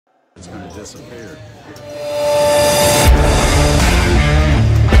It's going to disappear.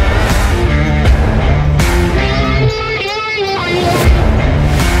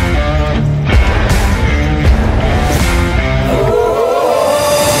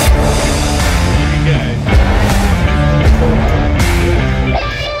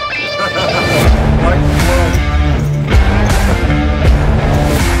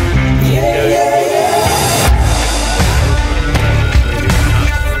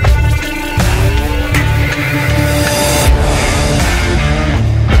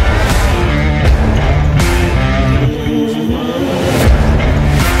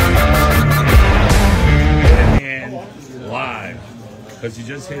 Because she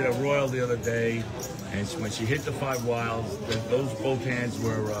just hit a royal the other day, and when she hit the 5 wilds, those both hands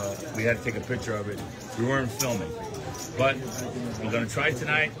were, we had to take a picture of it. We weren't filming. But we're going to try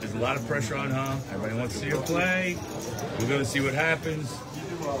tonight. There's a lot of pressure on her. Everybody wants to see her play. We're going to see what happens.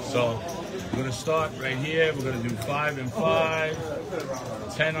 So we're going to start right here. We're going to do 5 and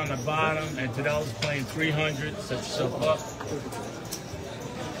 5, 10 on the bottom, and Antonella's playing 300. Set yourself up.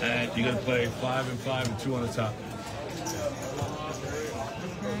 And you're going to play 5 and 5 and 2 on the top.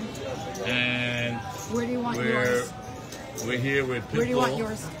 And where do you want yours? We're here with Pitbull, where do you want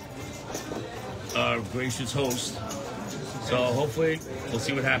yours? Our gracious host. So hopefully we'll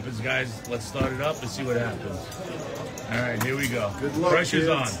see what happens, guys. Let's start it up and see what happens. All right, here we go. Good luck, Pressure's kids.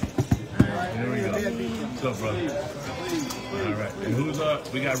 on. Here we go. What's up, brother? All right, and who's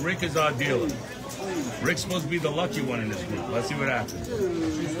we got Rick as our dealer. Rick's supposed to be the lucky one in this group. Let's see what happens.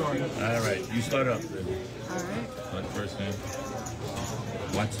 All right, you start up. Then. All right. Start first, man.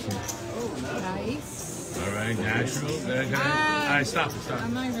 Watch it. Nice. All right, natural. All right, stop it, stop it.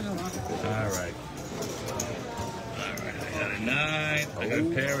 I'm not even gonna look. All right. All right, I got a 9. I got a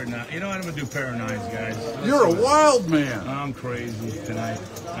pair of 9. You know what? I'm gonna do a pair of 9s, guys. You're a wild man. I'm crazy tonight.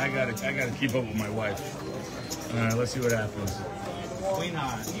 I gotta keep up with my wife. All right, let's see what happens. Queen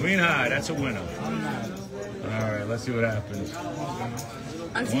high. Queen high, that's a winner. All right, let's see what happens.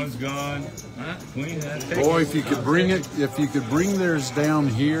 One's gone. Huh? Queen high. Boy, if you could bring theirs down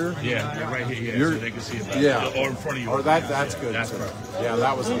here. Yeah, right here. Yeah, so they can see it. Yeah. Or in front of you. Or that's good. That's perfect. Yeah,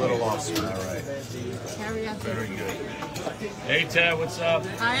 that was a little off screen. All right. Carry out. Very good. Hey, Ted, what's up?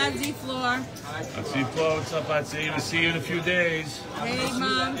 Hi, Auntie Floor. Auntie Flo, what's up, Auntie? We'll see you in a few days. Hey,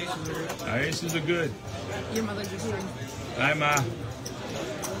 Mom. Our aces are good. Your mother's here. Hi, Ma.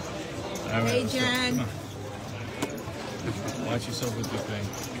 All right, Hey, Jen. Come on. Watch yourself with the thing.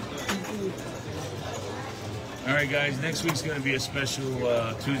 All right, guys. Next week's going to be a special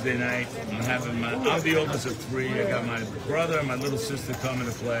Tuesday night. I'm the oldest of 3. I got my brother and my little sister coming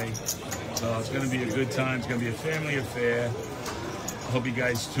to play. So it's going to be a good time. It's going to be a family affair. I hope you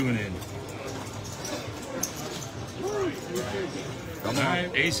guys tune in. Come on. All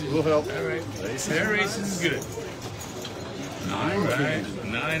right, aces. We'll help. All right. Pair aces is good. 9. All right.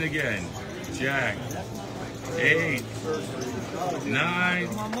 9 again. Jack. 8. 9.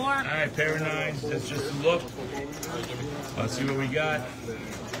 One more. All right, pair of 9s. That's just a look. Let's see what we got.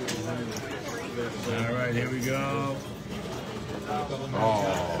 All right, here we go.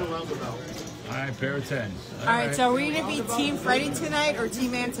 Oh. All right, pair of 10s. All right, so are we going to be Team Freddie tonight or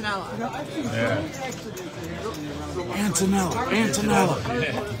Team Antonella? Yeah. Antonella.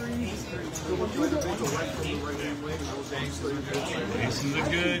 Aces are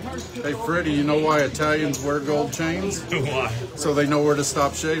good. Hey, Freddie, you know why Italians wear gold chains? Why? So they know where to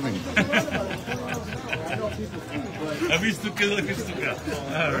stop shaving. Have you stuck it?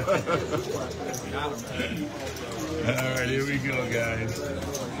 All right. All right, here we go, guys.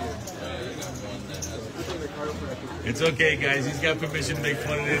 It's okay, guys. He's got permission to make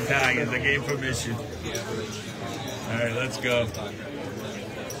fun of the Italians. I gave permission. All right, let's go. All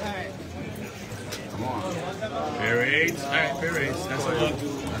right. Come on. Pair of 8s. All right, pair of 8s. That's a look.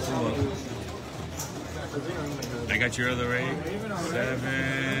 That's a look. I got your other 8.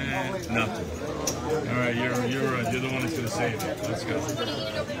 7. Nothing. All right, you're the one that's gonna save it. Let's go.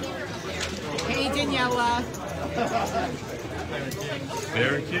 Hey, Daniela.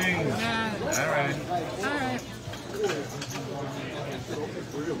 Pair of kings. Yeah. All right. All right.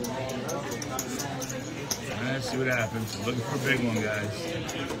 Let's see what happens. Looking for a big one, guys.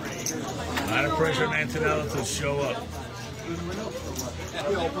 A lot of pressure on Antonella to show up.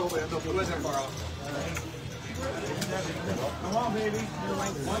 Come on, baby.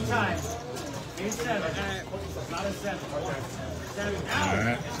 One time. 8, 7. Not a 7. 7. All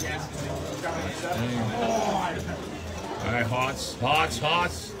right. All right, hearts.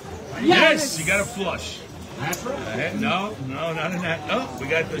 Yes, you got a flush. No, not in that. Oh, we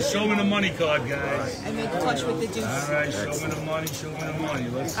got the show me the money card, guys. I made the flush with the deuce. All right, show me the money, show me the money.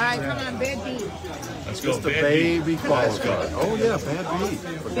 Let's All right, come on, bad beat. Let's go, Just a bad baby qualifier. Oh yeah, bad beat.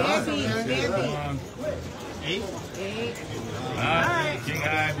 Bad Forgot. beat, bad beat. Come on. 8. All right, King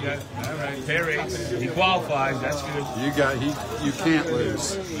High, we got, all right, pair 8. He qualifies, that's good. You can't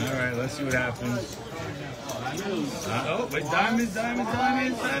lose. All right, let's see what happens. Oh, wait, diamonds.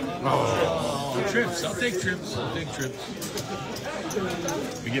 Oh, trips. I'll take trips.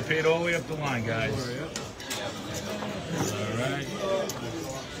 We get paid all the way up the line, guys. All right.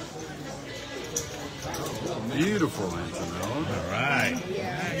 Beautiful, Antonella. All right.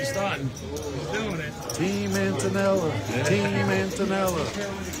 Yeah, you're starting. He's doing it. Team Antonella. Team Antonella.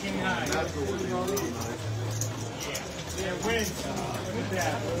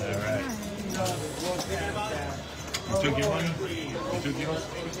 All right. You took your money? You took yours?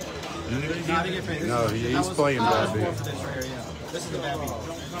 No, he's playing bad beat. This is the bad beat.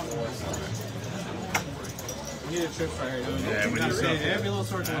 You need a trip right here. Yeah, we need something. Every little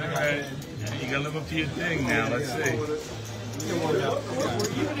sort of All right. Yeah, you gotta live up to your thing now. Let's see. All right.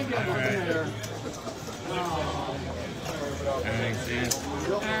 All right, Dan.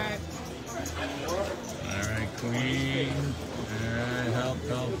 Alright. All right, Queen. All right, help.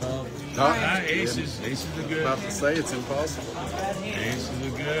 No, All right, aces. Aces are good. about to say it's impossible. Aces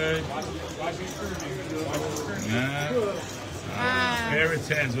are good. Nah. Pair of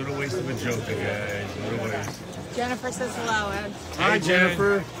 10s. What a waste of a joker, guys. What a waste. Jennifer says hello, Ed. Hi,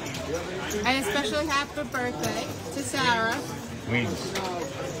 Jennifer. And especially happy birthday to Sarah. Queens.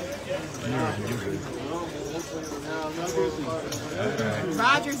 You're good. All right.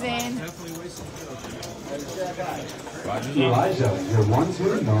 Roger's in. Roger's on. Elijah, you're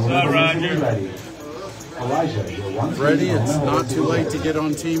 1-2. No, What's up, Roger? ready. Elijah, you're 1-2. Ready? It's not too late to get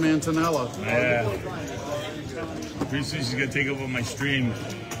on Team Antonella. Yeah. Pretty soon she's gonna take over my stream,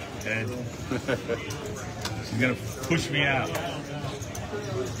 Ed. She's gonna push me out.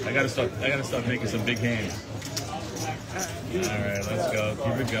 I gotta start making some big hands. All right, let's go.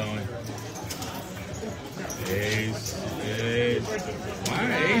 Keep it going. Ace. All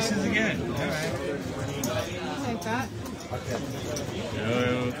right, aces again. All right. I like that.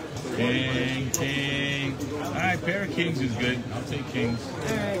 Yo, king. All right, pair of kings is good. I'll take kings.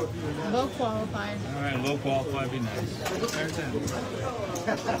 Alright. Low qualified. All right, low qualify, be nice.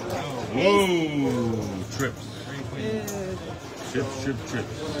 Whoa, trips.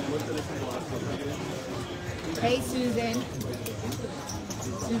 Trips. Hey, Susan.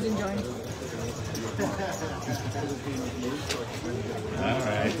 Susan joined. All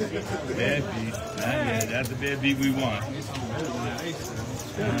right, bad beat. That's the bad beat we want. All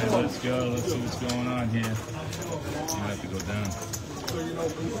right, let's go. Let's see what's going on here. You have to go down.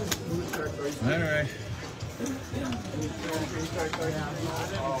 All right.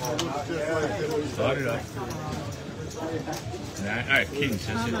 Start it up. All right, kings.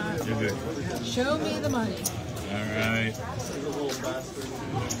 That's it. You're good. Show me the money. All right.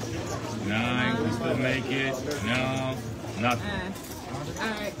 9. We still make it. No. Nothing.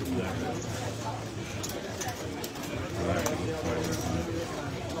 Alright.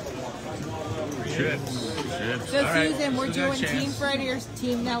 Trips. So All right, Susan, we're still got doing a Team chance. Freddy or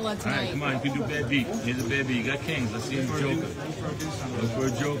Team Nella All right, tonight. come on, you can do bad beat. Here's a bad beat. You got kings. Let's see him joker. Look for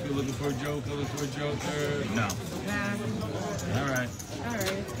a joker. No. Nah. All right.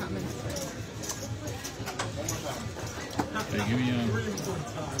 Alright, it's coming. Hey, give me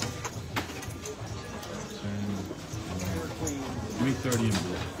give me 30 in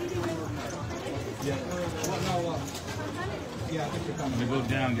blue. I'm gonna go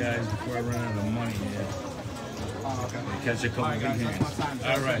down, guys, before I run out of money here. Catch a couple big hands.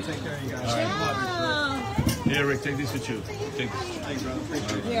 All right. All right. Oh. Here, Rick, take this with you. Take this. Thanks, brother.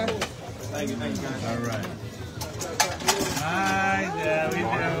 Here. Thank you, guys. All right. Hi, there we go.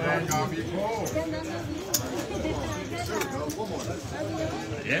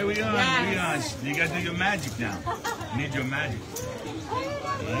 Yeah, we on. Yes. You gotta do your magic now. You need your magic.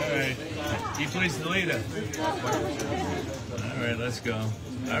 All right. He plays the leader. All right, let's go.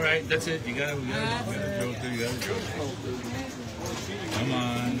 All right, that's it. You got a joker. You got a joker. Come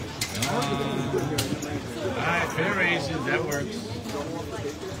on. All right, fair aces. That works.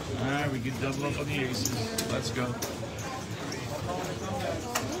 All right, we can double up on the aces. Let's go.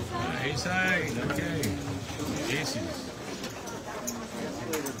 Ace high. Okay. Aces.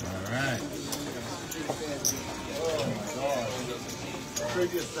 All right.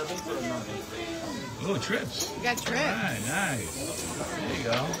 Oh, trips. You got All trips. right, nice. There you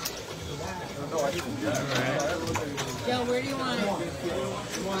go. All right. Joe, where do you want it?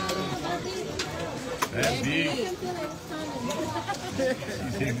 Bad beat. You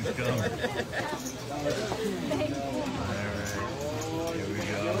think it's coming. Alright. Here we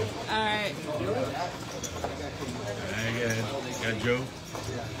go. Alright. Alright, good. Got Joe.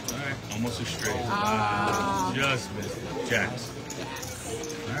 Alright, almost a straight. Wow. Just missed it. Jacks.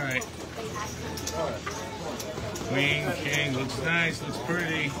 Alright. Queen, king, looks nice, looks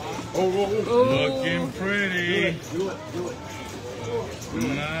pretty. Looking pretty.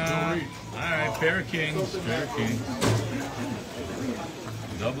 Alright, pair of kings, pair of kings.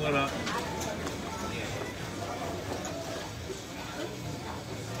 Double it up.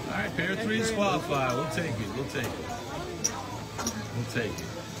 Alright, pair of threes qualify. We'll take it, we'll take it. We'll take it.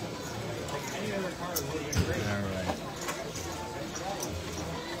 Alright.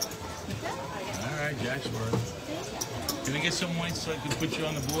 Alright, Jack's worth. Can I get some white so I can put you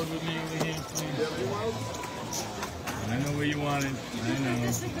on the board with me over here, please? I know where you want it. I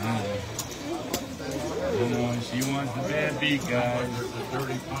know. She wants the bad beat, guys. The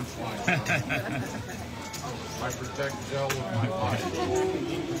 30 punchline. I protect Joe with my life.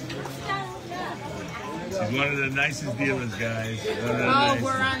 She's one of the nicest dealers, guys. Oh,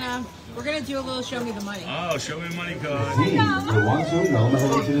 we're gonna do a little show me the money. Oh, show me the money card. Z, your 1, 2, no, the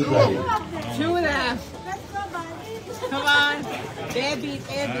hallucin is ready. 2.5. Come on. Bad beat,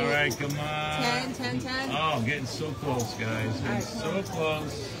 bad beat. All right, come on. 10, 10, 10. Oh, getting so close, guys. Getting so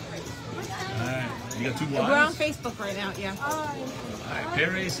close. All right, you got two We're on wides? Facebook right now, yeah. All right, pair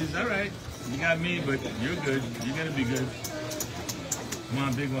of aces. All right, you got me, but you're good. You're gonna be good. Come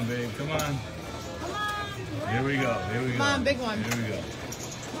on, big one, babe. Come on. Here we go. Here we go. Come on, big one. Here we go.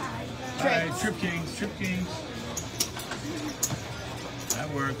 All right, trip kings, trip kings. That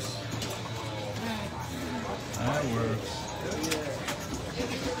works. That works.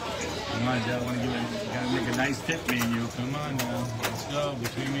 Come on, Joe. Gotta make a nice tip, me and you. Come on now. Let's go.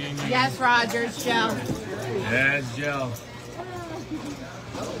 Between me and you. Yes, Rogers, Joe. Yes, Joe.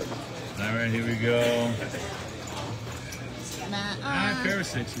 All right, here we go. Pair of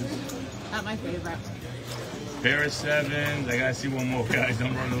sixes. Not my favorite. Pair of sevens. I gotta see one more, guys.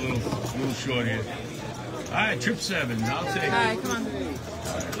 I'm running a little short here. All right, trip sevens. I'll take it. All right, come on. All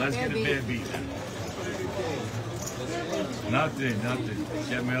right, let's get a bad beat. Nothing.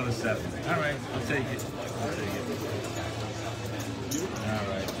 Get my other seven. All right, I'll take it. All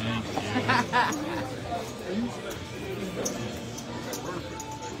right, thank you.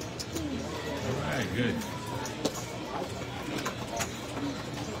 All right, good.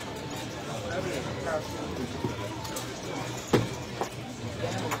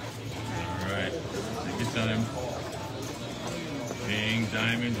 All right, take your time. King,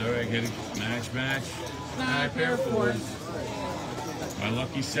 diamonds. All right, get it. Match. All right, pair of fours. My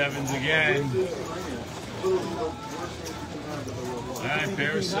lucky sevens again. All right,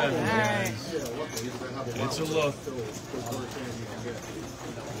 pair of sevens, guys. It's a look.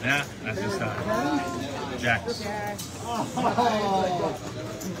 Nah, not this time. Jacks. All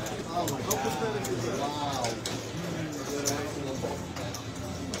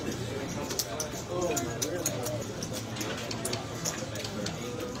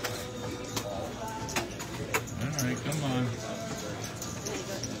right, come on.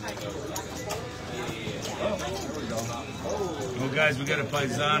 Oh, guys, we got a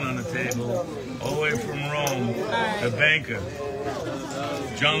paisan on the table, all the way from Rome, the banker,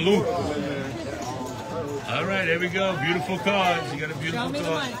 John-Luc. All right, there we go. Beautiful cards. You got a beautiful Show me the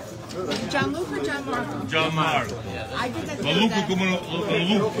card. money. John Luke or John Marco? John Marco. I did that. Maluco como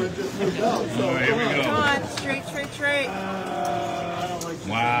Maluco. All right, here we Come go. on, straight.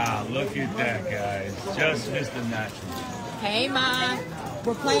 Wow, look at that, guys. Just missed the natural. Hey, Ma.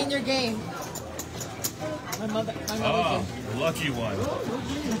 We're playing your game. My mother Oh, lucky one.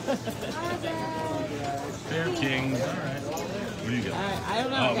 Pair of kings. All right. What do you got? I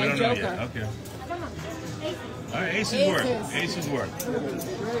don't know. Oh, we don't know Joker. yet. Okay. All right, aces work. Aces work.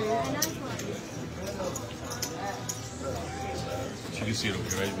 You can see it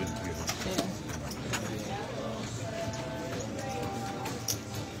over right with it together.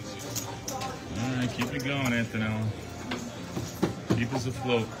 All right, keep it going, Antonella. Keep us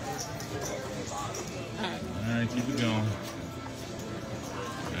afloat. All right, keep it going.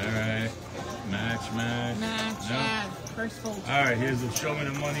 All right, match. Match. First fold. All right, here's the show me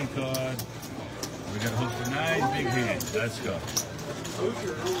the money card. We got to hook for 9 big hands. Let's go.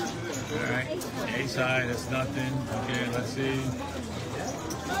 All right, ace high, that's nothing. Okay, let's see.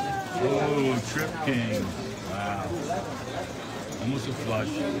 Oh, trip king. Wow. Almost a flush.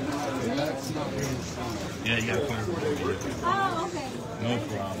 Yeah, you got to put it right here. Oh, okay. No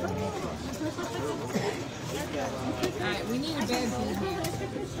problem, no problem. Alright, we need a bad beat here.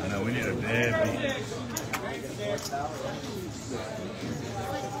 I know, we need a bad beat.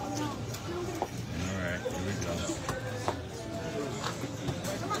 Alright, here we go.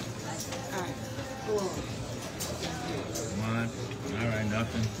 Alright. Come on. Alright,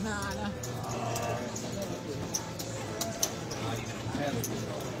 nothing. Nada.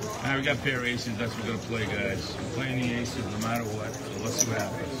 Alright, we got pair of aces. That's what we're going to play, guys. We're playing the aces no matter what. So let's see what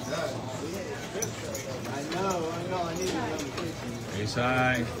happens. I know. I need to know. Ace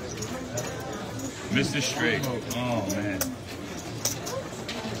high. Mr. Straight. Oh, man.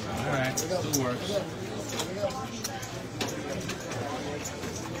 Alright, still works.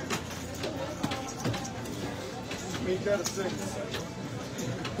 We got a 6.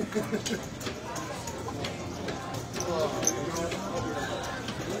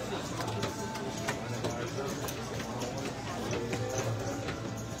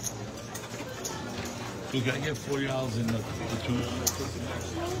 So can I get $40 in the twos?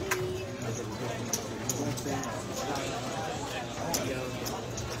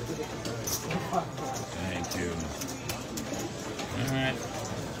 Thank you. All right.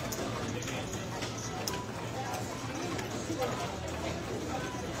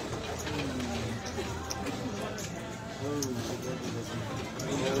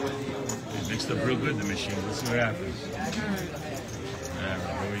 It mixed up real good, the machine. Let's see what happens. All right,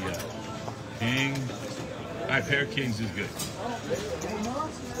 what do we got? King. All right, pair of kings is good.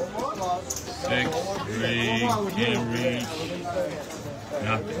 6, 3, can't reach.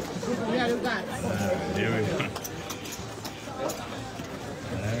 Nothing. Yeah, you got it. Here we go.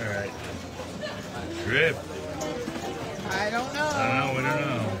 All right. Trip. I don't know. I don't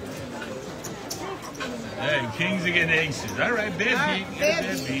know. Hey, kings against aces. All right, bad beat. Bad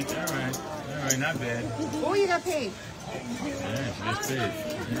Bad beat. All right, not bad. Oh, you got paid. Yeah, she gets paid.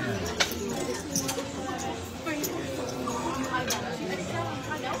 Yeah.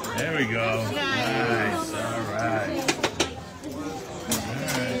 There we go. Nice. All right.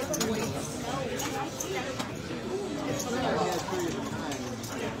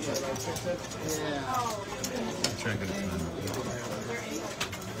 Check it out.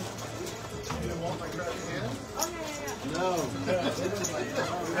 No.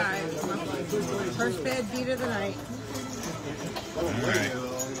 Alright. First bad beat of the night. All right.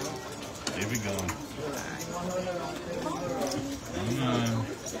 Here we go. Come on.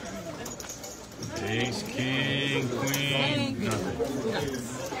 Ace, king, queen, nothing.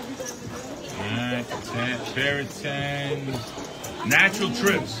 All right. Pair of tens. Natural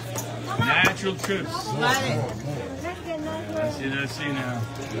trips. Natural trips. Got it. Let's see now.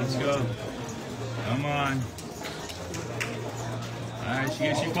 Let's go. Come on. All right,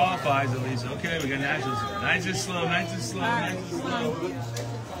 she qualifies at least. Okay, we got naturals. Nice and slow, nice and slow, nice and slow.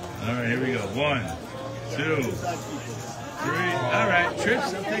 All right, here we go. 1, 2, 3. All right,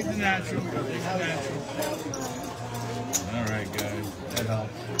 trips. I'll take the natural. I'll take the natural. All right, guys. That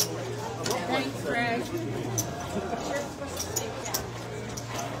helps. Thanks, Greg.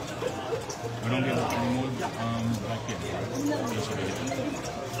 We don't get any more back in. That's what it is.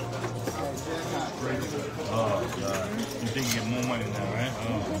 Oh, God. You think you get more money now, right?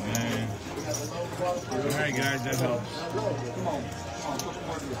 Oh, man. All right, guys, that helps.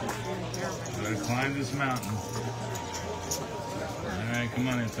 Gotta climb this mountain. All right, come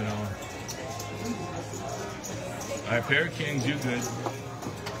on, Antonella. All right, pair of kings, you good.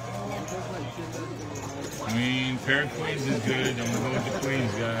 Queen, pair of queens is good. I'm gonna go with the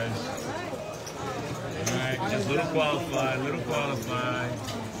queens, guys. All right, just little qualified.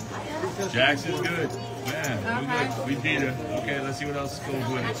 Jacks is good. Yeah, we good. We beat her. Okay, let's see what else goes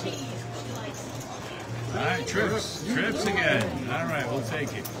with it. All right, trips again. All right, we'll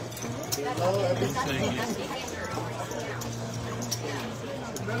take it. We'll take it.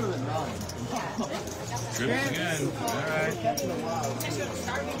 Trips again. All right.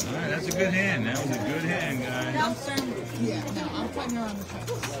 All right, that's a good hand. That was a good hand, guys. I'm starting. Yeah, no, I'm putting her on the track.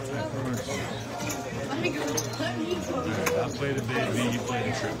 Right, I'll play the baby, you play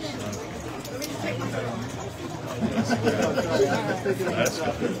the trips. Okay. That's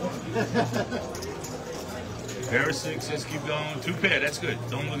good. Pair of 6, let's keep going. 2 pair, that's good.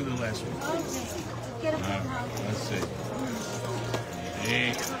 Don't look at the last one. All right, let's see.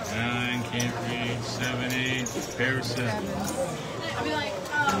 8, 9, can't read. 7, 8, pair of 7. All right,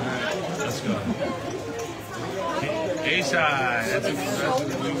 let's go. Ace high, that's a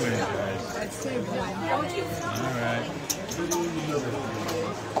good win, guys. That's saved one. All right.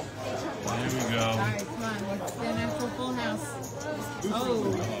 we go. All right, come on. Let's get an actual full house. Oh.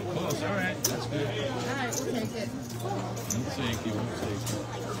 Oh, close. All right. That's good. All right, we'll take it. We'll take it. We'll take it.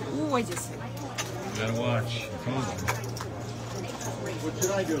 Ooh, I just... You gotta watch. Come on. What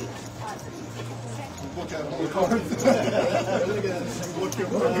should I do? Look at all the cards. Look at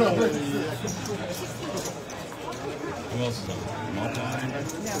Who else is on? Multi.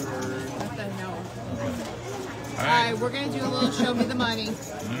 No. All All right, we're going to do a little show me the money. All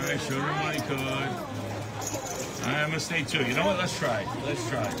right, show me the money card. All right, I'm gonna stay two. You know what? Let's try. Let's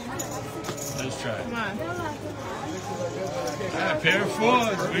try. Let's try. Come on. A pair of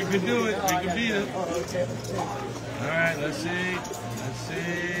fours. We could do it. We could beat it. All right, let's see. Let's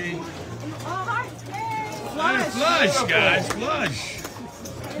see. All right, flush, guys. Flush.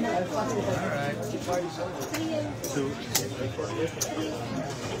 All right.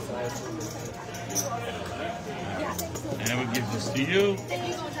 And we'll give this to you.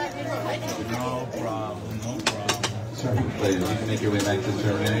 No problem. No problem. Sorry, players, you can make your way back to the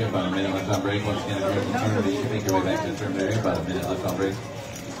tournament area. About a minute left on break. Once again, if you're in the tournament, you can make your way back to the tournament area. About a minute left on break.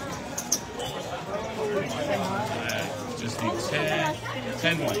 Just need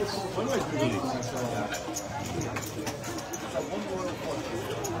 10 whites.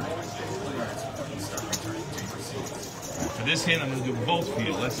 For this hand, I'm going to do both for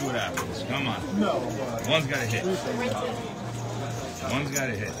you. Let's see what happens. Come on. One's got to hit. One's got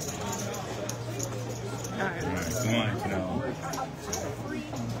to hit. All right, come on, Antonella.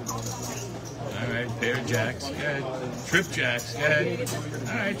 All right, pair of jacks. Go ahead. Trip jacks. Go ahead.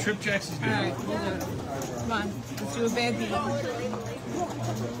 All right, trip jacks is good. All right, we'll do it. Come on, let's do a bad beat.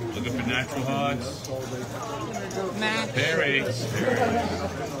 Looking for natural hearts. Match. Pair eights. Pair eights.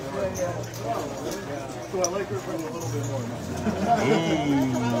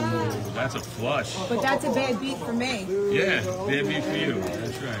 Ooh, that's a flush. But that's a bad beat for me. Yeah, bad beat for you.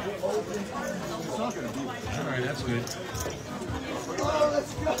 That's right. All right, that's good. All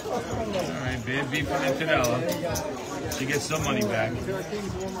right, bad beat for Antonella. She gets some money back.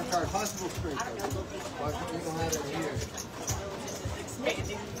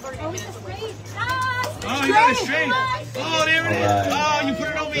 Oh, you got a straight. Oh, there it is. Oh, you put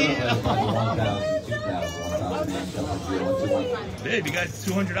it over here. Babe, you got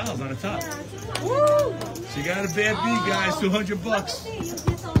 $200 on the top. So you got a bad beat, guys. $200.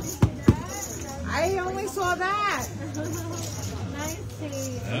 I only saw that.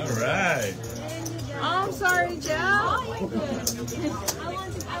 All right. Oh, I'm sorry, Joe.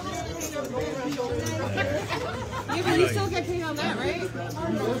 Yeah, but you still get paid on that, right?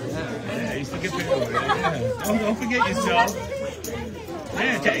 Yeah, you still get paid over there. Yeah. Don't forget yourself.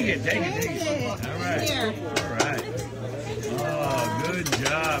 Yeah, take it. All right. Here. All right. Oh, good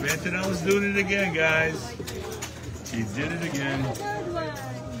job. Antonella's doing it again, guys. She did it again.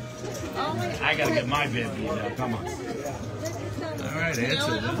 Oh my God. I gotta get my bed beat now. Come on. All right,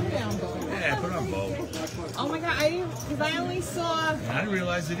 answer. Yeah, put on both. Oh my God, because I only saw. I didn't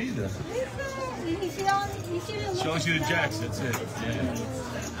realize it either. Shows you the jacks. That's it. Yeah.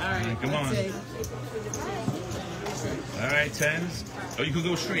 All right, Come on. let's see. All right, tens. Oh, you can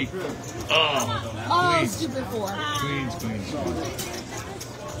go straight. Oh, Queens. stupid four. Queens.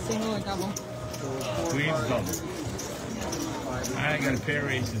 Single or double? Queens double. I got a pair of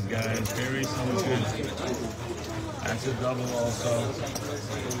aces, guys. Pair of aces is good. That's a double also.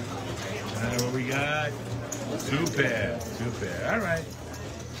 What we got? Two pair. All right.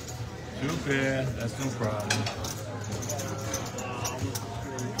 Two pair. That's no problem.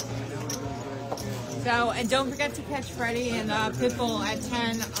 So, and don't forget to catch Freddie and Pitbull at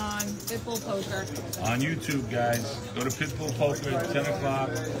 10 on Pitbull Poker. On YouTube, guys. Go to Pitbull Poker at 10 o'clock.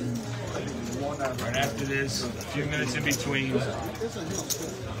 Right after this, a few minutes in between.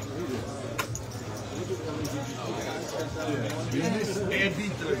 And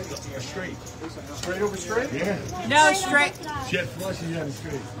beat the straight. Straight over straight? Yeah. No, straight. She had flush and you had a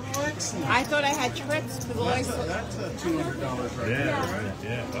straight. I thought I had trips. That's $200 right there. Yeah, right.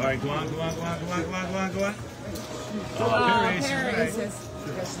 Yeah. All right, go on. Oh, Pair pair of aces, aces.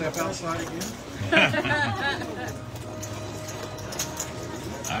 Should I step outside again?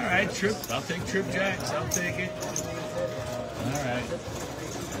 All right, trip. I'll take trip jacks. I'll take it. All right.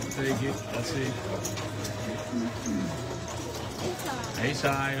 I'll take it. Let's see. Ace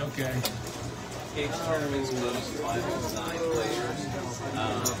high, okay. Each tournament's closed to 9 players.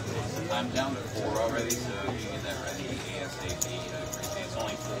 I'm down to 4 already, so you get that ready ASAP. It's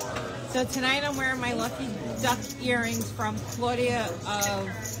only 4. So tonight I'm wearing my Lucky Duck earrings from Claudia of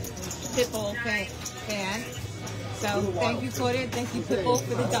Pitbull fan. So thank you, Claudia. Thank you, Pitbull,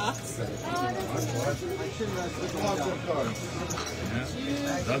 for the ducks.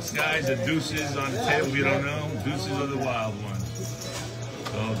 Yeah. Ducks, guys, are deuces on the table. You don't know. Deuces are the wild ones.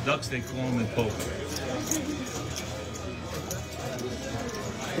 So ducks, they call them in poker.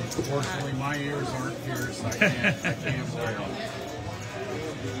 Fortunately, my ears aren't here, so I can't play on. All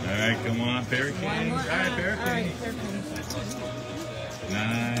right, come on, Perry One King. more. All right, Perry All right, King. Perry King.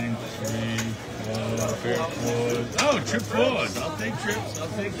 9, 3, 4, Perry Ford. Oh, trip forward. I'll take trips. I'll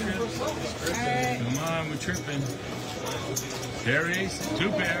take trips. Come on, we're tripping. Perry, 2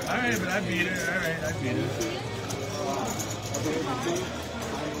 pair. All right, but I beat her. All right, I beat her.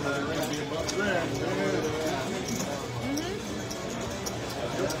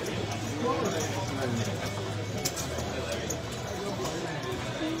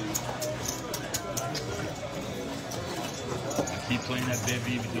 Keep playing that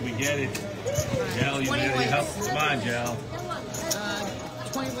baby until we get it. Jal, you 20 need weights. help? Come on, Jal.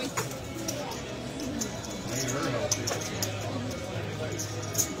 20 weeks.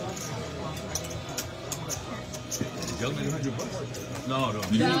 Jal made $100. No. No,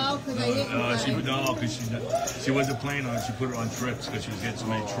 because I didn't play. She wasn't playing on it. She put it on trips because she was getting so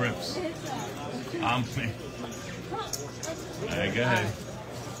many trips. I'm playing. All right, go ahead.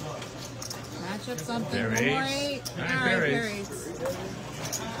 Match up something. Pair More eights. 8. All right, All right, pair pair eights.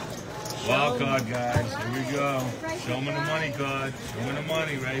 8s. Wild card, guys. Here we go. Show me the money card. Show me the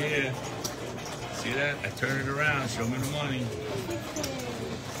money right here. See that? I turn it around. Show me the money.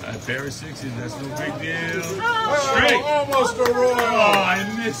 A pair of 6s. That's no big deal. Straight. Almost a royal. Oh, I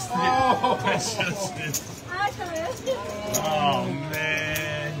missed it. I just missed it. Oh,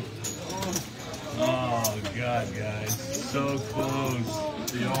 man. Oh, God, guys. So close.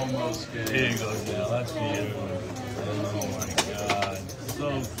 The almost game. Here you go, Dale. That's for you. Oh, my God. So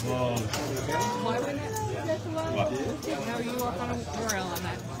close. Why wouldn't it? What? No, you walk on a royal on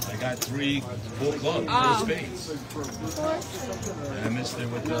that. I got 4 clubs, 4 spades. And I missed it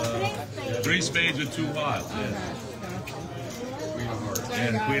with 3 spades with 2 wilds. Yeah.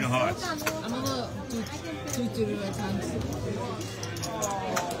 And the Queen of Hearts. I'm a little doo-doo at times.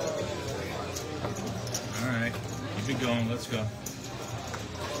 All right, keep it going. Let's go.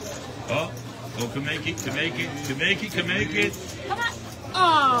 Oh, can make it. Come on.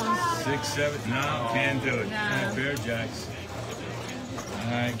 Oh. 6, 7. No, can't do it. No. Pair of jacks.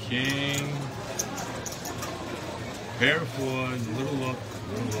 All right, king. Pair of 4s. Little look.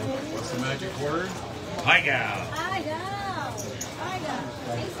 What's the magic word? Pie gal.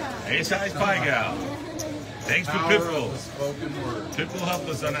 Ace size pie gal. Thanks for Power of Pitbull. the spoken word. Pitbull helped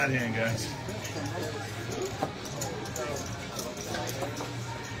us on that hand, guys.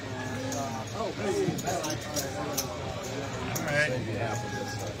 All right.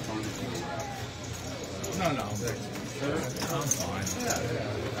 No. I'm fine.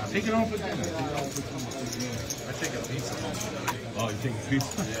 Take it home for dinner. I take a pizza home tonight. Oh, you take a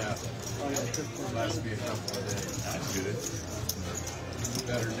pizza? Yeah. Last me a couple of days. That's good.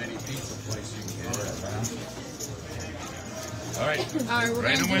 Better than any pizza place you can get. All right. All right, we're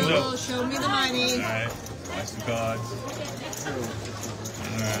Right in going to the do a window. little show me the money. All right. Watch the cards.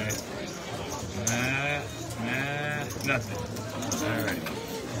 All right. Nah. Nothing. All right.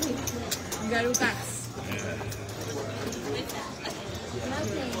 You got to do that. Yeah.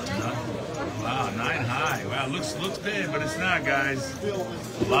 Wow, 9 high. Wow, looks bad, but it's not, guys. A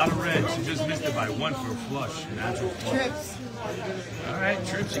lot of red. She just missed it by 1 for a flush, natural flush. Trips. All right,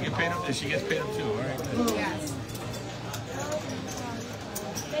 trips. You get paid up. She gets paid up too. All right. Good. Yes.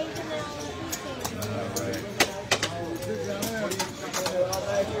 All right.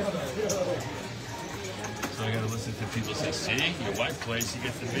 So I gotta listen to people say, "See, your wife plays, she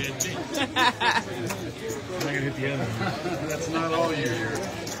gets the bad beat." I'm not gonna hit the other one. That's not all you hear.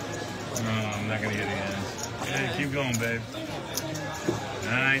 No, I'm not gonna get the ends. Yeah, keep going, babe.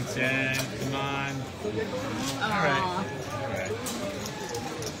 9, 10, come on. All right.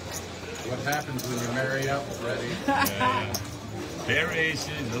 What happens when you marry up, Freddie? Yeah. Pair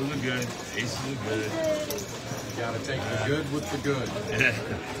aces, those are good. Aces are good. You gotta take the good with the good. Yeah.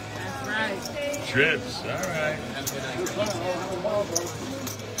 That's right. Trips, all right.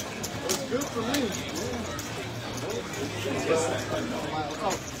 Good for me.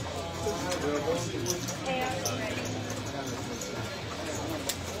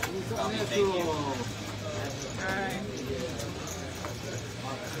 All right.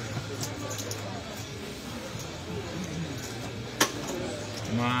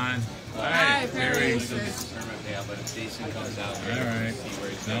 Come on. All right, right, pair pair aces. aces. Yeah, but if Jason comes out, All right, see where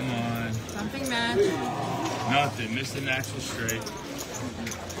he's come on. Something match. Nothing, missed the natural straight.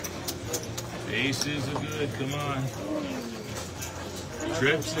 Aces are good, come on.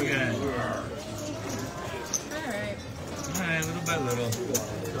 Trips again. Alright. Alright, little by little.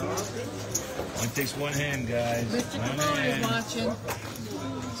 Only takes one hand, guys. Mr. One Capone is hand. watching.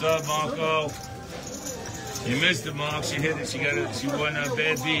 What's up, Marco? You missed it, Mark. She hit it. She won a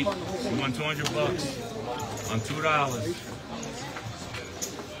bad beat. She won $200 on $2.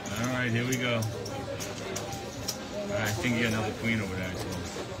 All right, here we go. All right, I think you got another queen over there. So.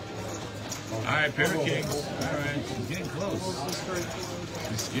 All right, pair of kings. All right, she's getting close.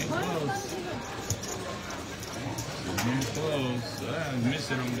 She's getting close. She's getting close. I'm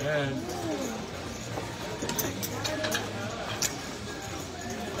missing them bad.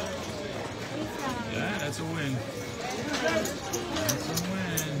 Yeah, that's a win. That's a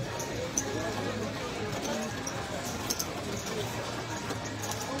win.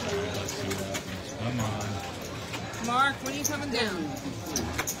 All right, let's see what happens. Come on. Mark, when are you coming down?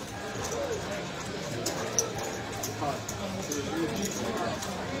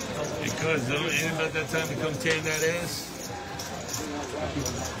 Because ain't about that time to come tame that ass.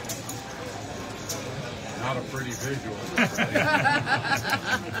 Not a pretty visual.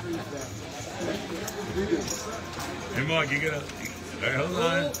 Hey, Mark, you gotta. All right, hold on. All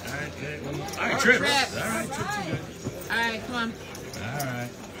right, okay, one more. All right, trips. Trips. All right, trips are good. Alright, come on. All right.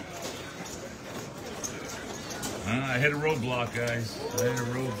 I hit a roadblock, guys. I hit a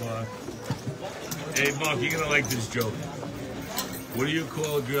roadblock. Hey, Mark, you're gonna like this joke. What do you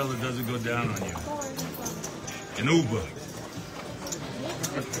call a girl that doesn't go down on you? An Uber.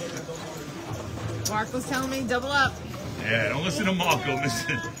 Mark was telling me double up. Yeah, don't listen to Marco.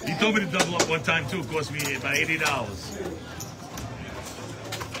 Listen. He told me to double up one time too. It cost me about $80.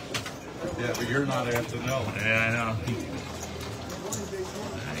 Yeah, but you're not after no. Yeah, I know. All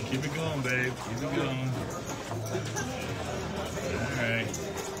right, keep it going, babe. Keep it going. All right.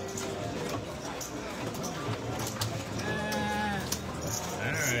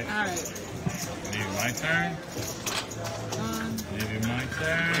 All right. Alright. Maybe my turn. Maybe my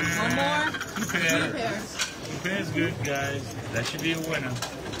turn. One more. Two Two pairs. pairs. Two pairs good, guys. That should be a winner.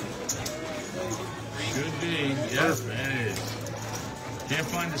 Should be. Yes, that is. Can't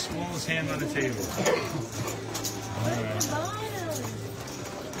find the smallest hand on the table. Alright.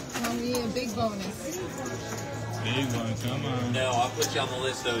 Tell me a big bonus. Big one, come on. No, I'll put you on the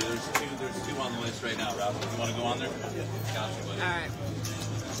list though. There's two on the list right now, Ralph. You want to go on there? Gotcha, buddy. Alright.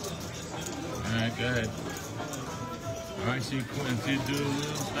 Alright, go ahead. Alright, so you do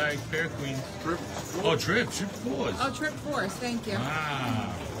alright, pair of queens. Trip. Oh, trip fours. Oh, trip force, thank you.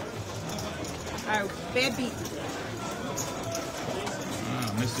 Wow. Alright, bad beat.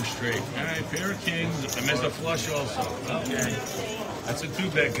 Mr. Straight. Alright, pair of kings. I missed a flush also. Okay. That's a two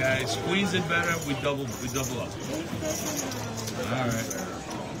bet, guys. Queens it better, we double up. Alright.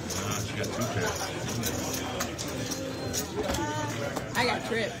 She got two pairs. I got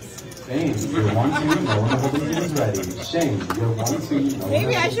trips. Shane, you're 1-2, no one holding you is ready. Shane, you're 1-2, no one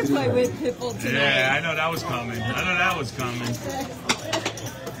Maybe I holding should you play is with ready. Pitbull tonight. Yeah, I know that was coming.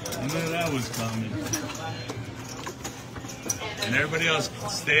 And everybody else,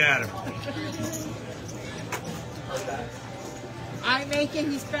 stay at him. I make it,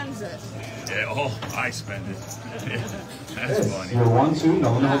 he spends it. Yeah, oh, I spend it. Yeah, that's Chris, funny. you're 1-2,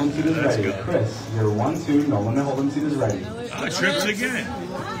 no one holding you is Let's ready. go. Chris, you're 1-2, no one holding you is ready. Trips again.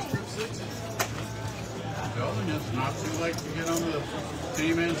 Telling you, it's not too late to get on the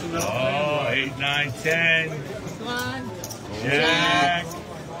team Antonella. Oh, 8, 9, 10. Come on. Jack.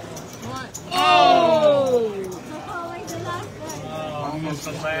 Come on. Oh! Oh, almost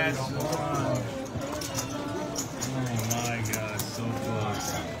the last one. Oh my God, so close.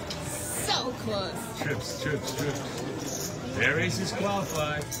 So close. Trips. Their ace is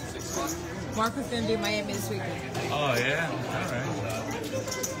qualified. Mark was going to do Miami this weekend. Oh, yeah? All right.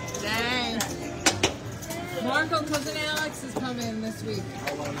 Dang. Marco, cousin Alex is coming this week.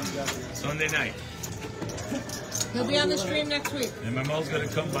 Sunday night. He'll be on the stream next week. And my mom's going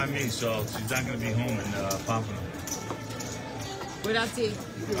to come by me, so she's not going to be home in Pompano. Without T.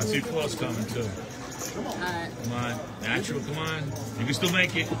 I see Flo's coming, too. Alright. Come on. Natural, come on. You can still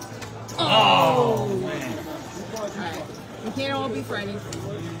make it. Oh! Man. Alright. We can't all be Friday.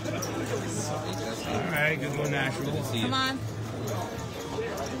 All right, good one, natural. Come on.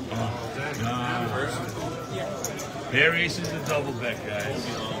 Pair ace is a double bet, guys.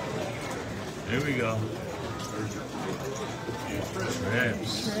 Here we go.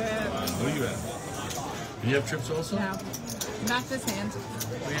 Trips. Who you have? You have trips also? No. Not this hand. Oh,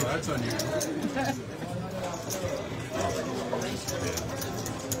 that's unusual.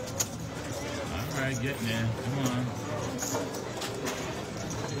 All right, getting there. Come on.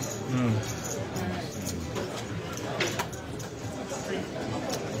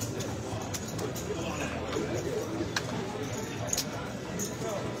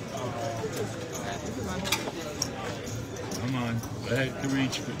 to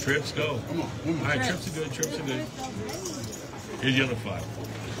reach. But trips, go. Come on. All right, trips are good. Trips are good. Here's the other 5.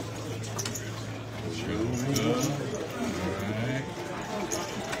 Good. All right.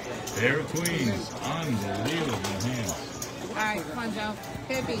 Pair of queens. Unbelievable hands. All right, come on, Joe.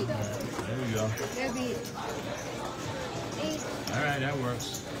 Good beat. There we go. Good beat. All right, that works.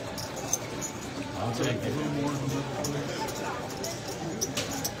 I'll take it.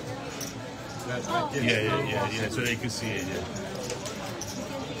 Yeah, so they can see it, yeah.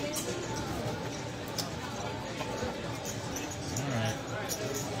 All right.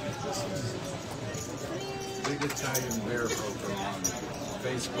 Big Italian bear poker on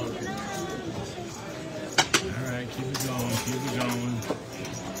Facebook. All right, keep it going, keep it going.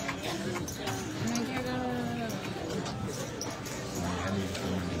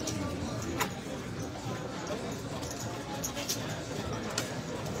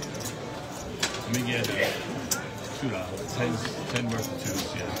 Let me get $2. 10 worth of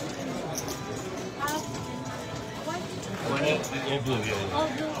 2s, yeah. 20? All blue, yeah.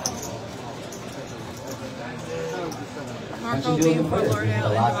 Marco being for Lauderdale.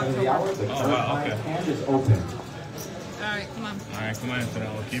 The last of the hour, the Oh, third wow, client okay. hand is open. All right, come on. All right, come on,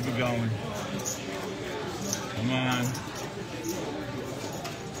 Antonella. Keep it going. Come on.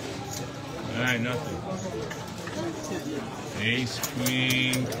 All right, nothing. Ace,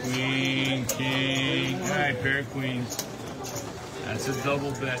 queen, queen, king. All right, pair of queens. That's a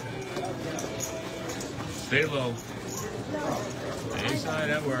double bet. Stay low. Ace high,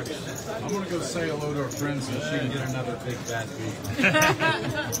 that works. I'm gonna go say hello to our friends so she can get another big fat beat.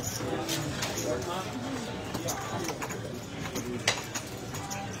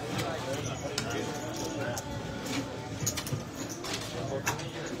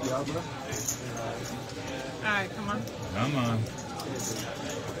 All right, come on. Come on.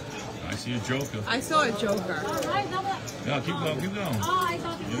 I see a joker. I saw a joker. No, keep going, keep going.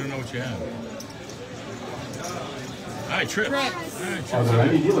 You don't know what you have. All right, trip. Trips. All right, Are trips. there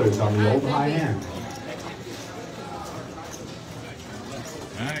any dealers on the old high hand?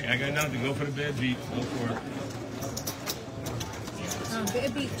 All right, I got nothing. Go for the bad beat. Go for it. Oh,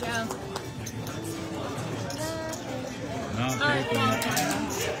 good beat, Joe. No, All right, come on.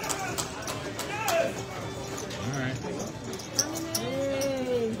 All right.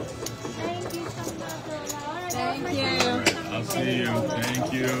 Thank you. I'll see you.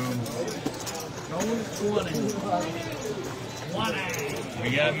 Thank you. We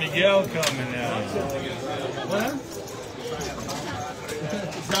got Miguel coming out. What?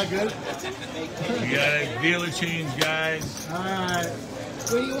 Is that good? We got a dealer change, guys. Alright.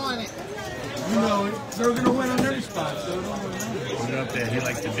 Where do you want it? You know it. They're going to win on every spot, so don't worry about it. Put it up there. He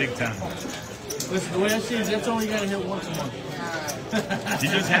likes the big time. Listen, the way I see it, that's only got to hit once a month. He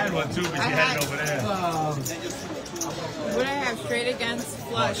just had one too, but she had it over there. What do I have? Straight against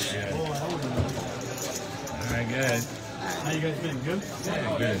flush. Yeah. Boy, I wouldn't know. All right, good. How you guys been? Good?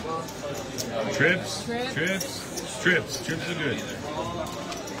 Yeah, good. Trips, Trips. trips are good.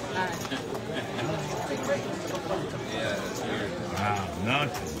 All right. Wow,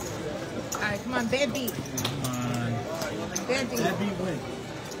 nothing. All right, come on, bad beat. Come on, Bad beat. That beat win.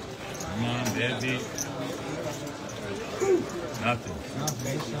 come on, bad beat. Nothing. All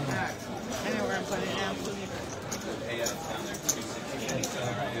right. I know where I'm putting it now.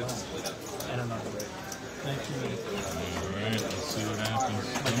 I don't know. Thank you. All right, let's see what happens.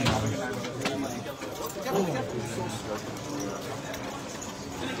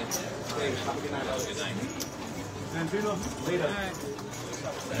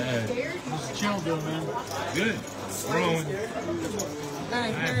 All right. Just chill, though, man. Good. Throwing. All right, All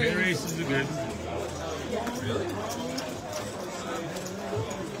right, pair here it is. races are good.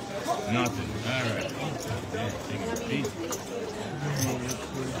 Nothing. All right. Yeah, take a beat.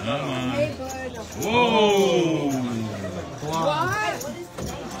 Come on. Whoa! What?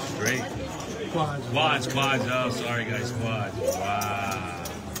 Straight. Quads. Quads. Oh, sorry, guys. Quads. Wow.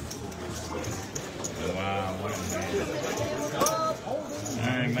 Wow, what a man. All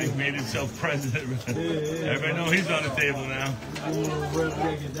right, Mike made himself president. Everybody know he's on the table now. Oh,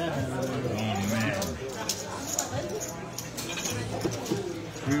 man.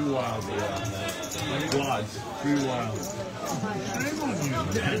 3 wild, yeah. Quads. 3 wild.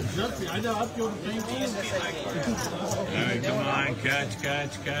 I know, I feel the same thing. All right, come on. Catch.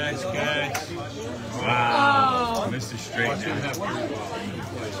 Wow. Mr. Straight now.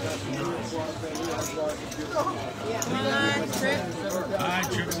 Come on, trip. All right,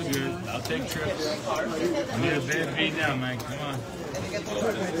 trips are good. I'll take trips. I need a bad beat now, Mike. Come on. All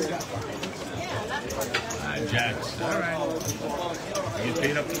right, Jacks. All right. You get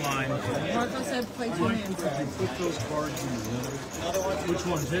paid up the line. Marco said play 2 hands. Put those cards in the middle. Which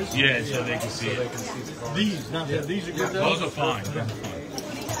one's his? Yeah, so they can see So they it. can see the cards. These, not that. These are good. Those are fine. Those are fine.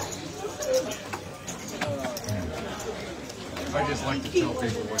 I just like to tell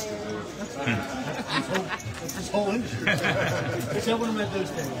people what to do. This whole industry. Except when I'm at those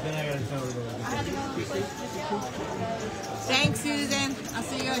things, then I gotta tell everybody. Thanks, Susan. I'll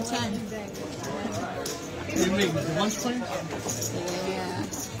see you at 10. You mean the lunch plane? Yeah.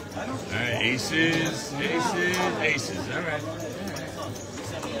 All right, aces, aces, aces. All right.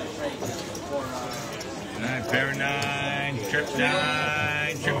 All right, pair of 9, trip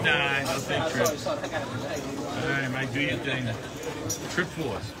 9, trip 9. I'll take trips. All right, Mike, do your thing. Trip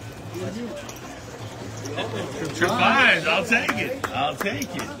 4s. Trip 5s. I'll take it. I'll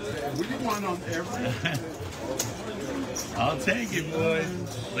take it. We did one on every. I'll take it, boys.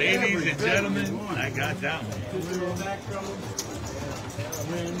 Ladies and gentlemen, I got that one.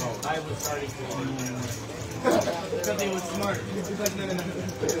 I was starting to. Because they were smart.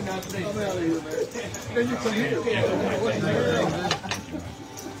 Not today.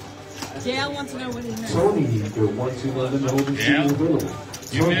 Dale wants to know what his name is. Tony, your 1-2-11 holding Yeah. team available.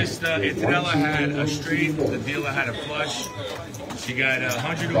 You missed, Antonella had a straight, the dealer had a flush. She got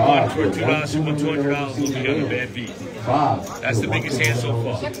 101 for $2, she won $200 looking on a bad beat. 5. That's the biggest hand so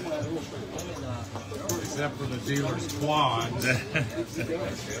far. Except for the dealer's quads.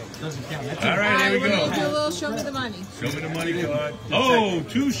 All right, here we We're going to do a go. little show me the money. Show me the money card. Oh,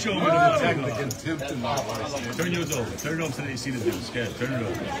 2 show me the money The card. contempt in my voice. Turn yours over. Turn it over so they see the deal. Scared. Turn it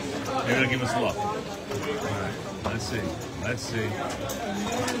over. Maybe they'll give us luck. All right, let's see. Let's see.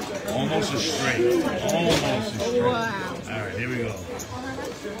 Almost a straight. Almost a straight. Wow. All right, here we go. All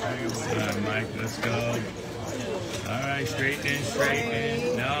right, Mike, let's go. All right, straight in.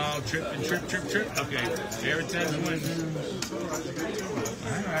 No, trip. Okay, pair of 10s wins.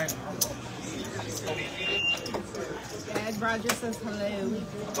 All right. Ed Rogers says hello.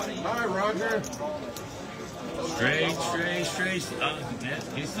 Hi, Roger. Straight. Yeah,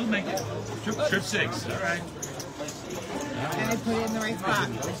 you still make it. Trip 6. All right. And I put it in the right spot.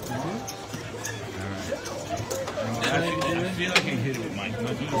 I feel like I can hit it with Mike. Come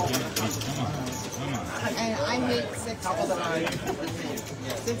on. And I hit 6.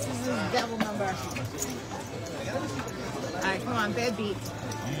 6 is his devil number. Alright, come on, bad beat.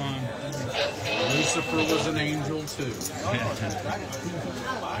 Come on. Lucifer was an angel too. All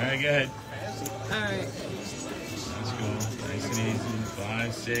right, go ahead. Alright. Let's go. Nice and easy.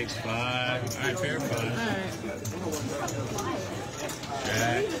 5, 6, 5. All right, pair of 5. Alright.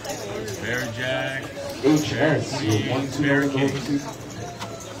 Jack. Pair of Jack. HS, your Pair of 1-2-11 holding Kings. team.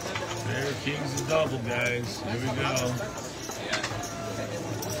 Pair of Kings is double, guys. Here we go.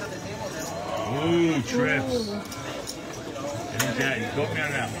 Ooh, trips. And Jack, you caught me on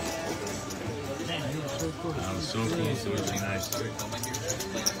that one. That was so close. It was nice. All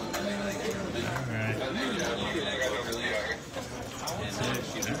right.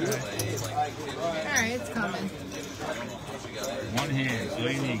 Alright, it's coming. One hand, that's all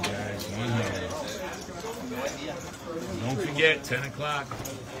you need, guys. One hand. Don't forget, 10 o'clock,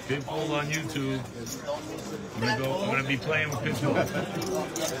 Pitbull on YouTube. I'm gonna be playing with Pitbull.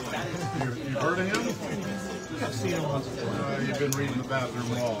 You heard of him? I've seen him once before. You've been reading the bathroom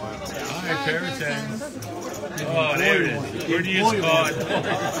wall. All right, pair of 10s. Oh, there it is. The prettiest card.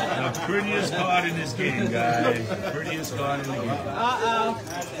 The prettiest card in this game, guys. The prettiest card in the game. Uh-oh.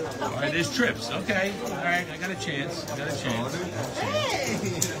 All right, there's trips. Okay. All right, I got a chance. Let's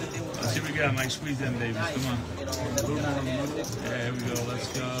see what we got, Mike. Squeeze them, babies. Come on. There we go. Let's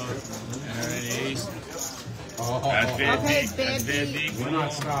go. All right, ace. That's bad Okay, deep. bad That's bad deep. deep. We're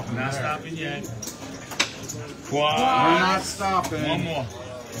not stopping Not there. stopping yet. We're Quad. not stopping. One more.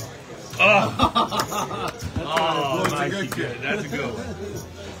 Oh, That's a Mikey, good good. That's a good one.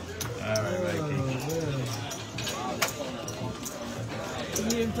 All right, Mikey. You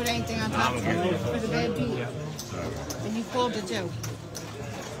didn't put anything on top of it for the bad beat. And you pulled it too.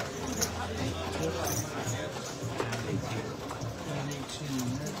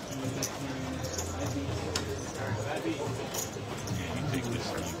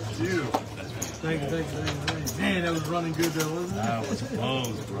 You. Thank you. Man, that was running good though, wasn't it? That was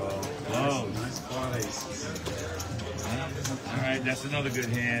close, bro. Close. Nice quad aces. All right, that's another good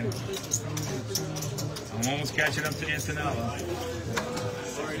hand. I'm almost catching up to Antonella.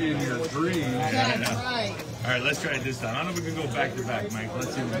 In your dreams. That's right. All right, let's try it this time. I don't know if we can go back to back, Mike.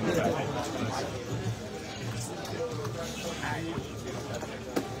 Let's see if we can go back. Let's see.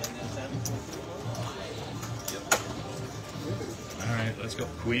 All right, let's let's go.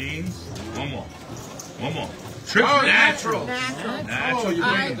 Queens. One more. One more. Triple Oh, natural. Natural. Natural Oh, you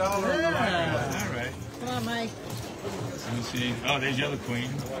queen. made $1 on the line. All right. Come on, Mike. Let me see. Oh, there's your other queen.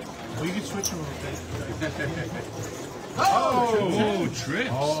 Well, you can switch them real quick. Oh, trips.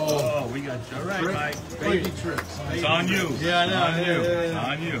 Oh, we got you. All right, Mike. Baby trips. It's on you. Yeah, I know. On you. Yeah,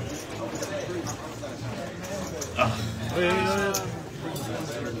 yeah. On you.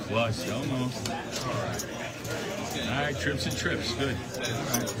 Flush, almost. All right, trips and trips. Good. All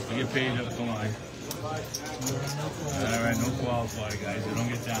right. We get paid up the line. All right, no qualifier, guys. You don't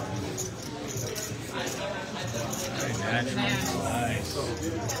get that one. All right, natural. Nice.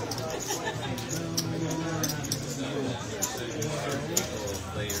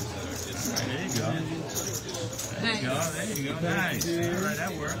 There you go. There you go. There you go. Nice. All right,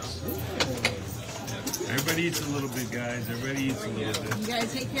 that works. Everybody eats a little bit, guys. Everybody eats a little bit. You gotta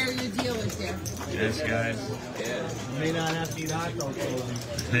take care of your dealers there. Yes, guys. You may not have to eat hot dogs all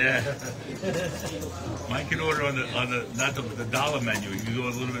the Yeah. Mike can order on the not the dollar menu. You can go a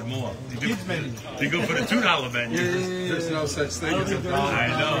little bit more. Kids menu. You go for the $2 menu. There's no such thing as a $1. I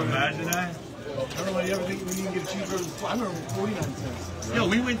know. Imagine that. I don't know why you ever think when you can get a cheeseburger. I remember 49 cents. Yo,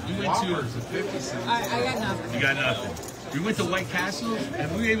 we went to. Whoppers at 50 cents. I got nothing. You got nothing. We went to White Castle, and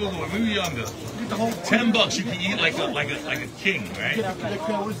we were able to. When we were younger, The whole $10 you can eat like a king, right?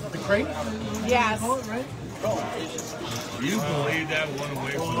 what is it, the crate? Yes. Call it, right? You believe that one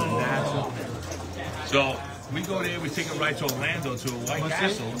away from the natural. So we go there. We take a ride to Orlando to a White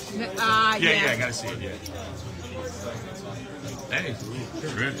Castle. Yeah, I gotta see it. Yeah. Hey,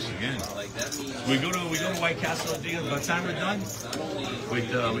 trips again. We go to White Castle. By the time we're done,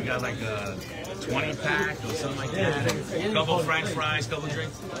 we got like a 20 pack or something like that. A couple of French fries, couple of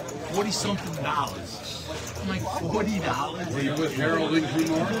drinks. $40-something. I'm like $40. Were you with Harold and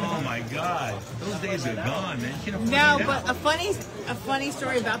Kumar? Oh my God, those days are gone, man. You can't afford No, that. but a funny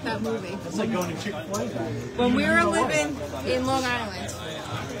story about that movie. It's like going to Chick-fil-A. When we were living in Long Island,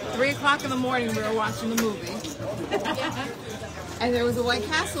 3 o'clock in the morning, we were watching the movie. And there was a White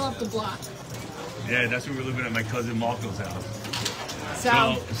Castle up the block. Yeah, that's where we're living at my cousin Marco's house. So,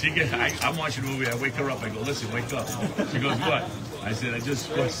 I'm watching the movie. I wake her up. I go, listen, wake up. She goes, what? I said, I just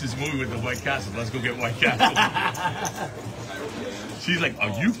watched this movie with the White Castle. Let's go get White Castle. She's like, are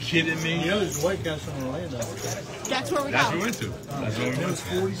you kidding me? The other's White Castle in Orlando. that's where we That's go. what we went to. That's what we went It's to.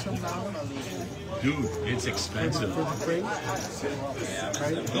 $40-something. Dude, it's expensive. For the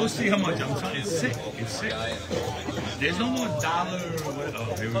crate? Go see how much. I'm telling you, it's sick. It's sick. There's no more dollar.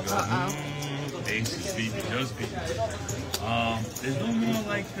 Oh, here we go. Ace is beating, just beating. There's no more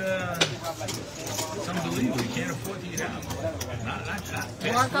like, it's unbelievable. You can't afford to eat out. Not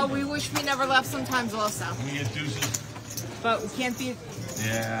Marco, we wish we never left sometimes also. We get deuces. But we can't beat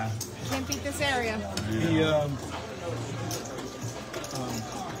Yeah. this area. The,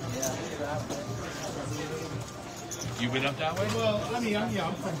 You been up that way? well, I mean,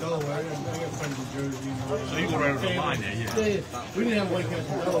 I'm from Delaware. I got friends in Jersey. So you go right over the line there, yeah. Yeah. We didn't have White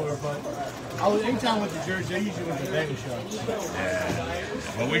Castle in Delaware, but anytime I went to Jersey, I usually went to bagel shops.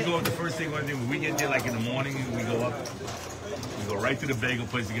 Yeah. When we go up, the first thing when we get there, like in the morning, we go up, we go right to the bagel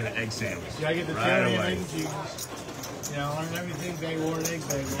place to get an egg sandwich. Yeah, I get the Right cherry away. egg and cheese. You know, on everything, bagel or an egg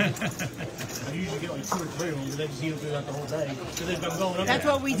bagel. I usually get like 2 or 3 of them, but I just eat them throughout the whole day. So if I'm going up That's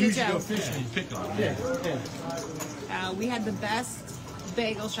there, what we I do usually too. go fishing. Pick them. Yeah. We had the best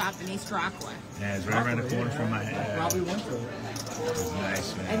bagel shop in East Rockaway. Yeah, it's right around the corner from my head. Probably went to it. It's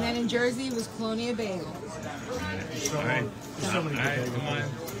nice, man. And then in Jersey was Colonia Bagel. All right. There's so many All right, good come on.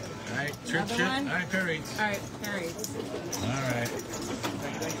 bagels. All right, trip. Another one? All right, Perry. All right, Perry. All right.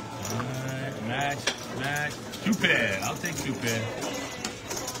 All right, match. 2 pair. I'll take 2 pair.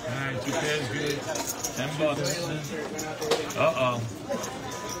 All right, 2 pairs good. $10. Uh-oh.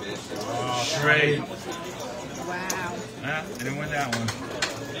 Straight. Wow. I didn't win that one.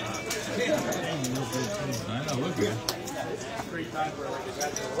 I know, look good.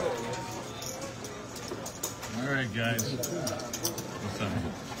 All right, guys. What's time?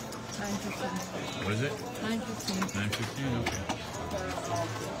 9:15. What is it? 9:15. 9:15? Okay.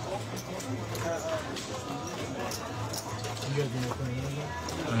 You guys been playing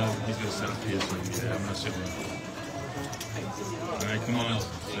He's going to set up here so we can get it. I'm going to sit with him. All right, come on.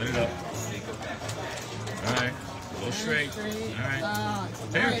 Set it up. All right. Go straight. All right.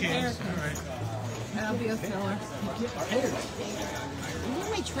 Pair cans. All right. That'll be a filler. These are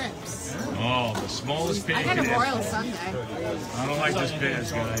my trips. Oh, the smallest pair. I had a you can Royal ask for. Sunday. I don't like those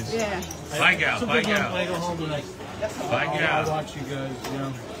pairs, guys. Yeah. Bye, gal. Bye, I gal. go home tonight. Bye, I'll gal. watch you guys, you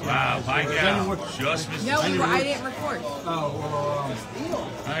know. Wow, bye, gal. Just missed No, it. I didn't record. Oh, well,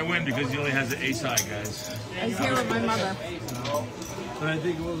 I win because he only has an ace high, guys. I was here with my mother. But I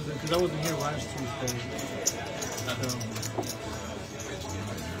think what was it? Because I wasn't here last Tuesday. So.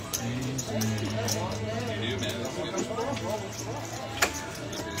 You do, man.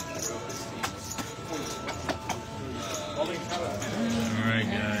 Alright,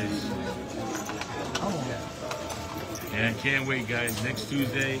 guys. Yeah, I can't wait, guys. Next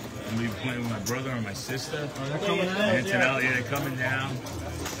Tuesday, I'm going to be playing with my brother and my sister. Oh, they're coming out? Antonella, yeah, they're coming down.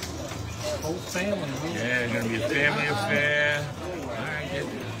 Whole family, huh? Yeah, it's going to be a family affair.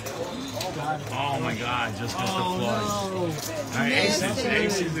 Alright, oh my God, just missed the flush. Alright,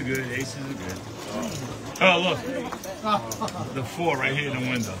 aces are good, aces are good. Oh, look. The 4 right here in the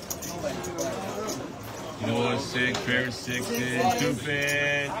window. You know what, 6, pair of 6s, 2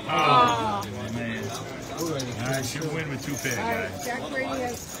 pairs. Oh, man. Alright, should win with 2 pairs, guys. Jack Brady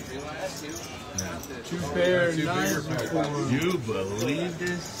has 2 pairs, 9s and 4s. You believe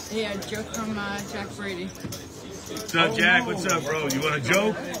this? yeah, joke from Jack Brady. What's up, Jack? What's up, bro? You want a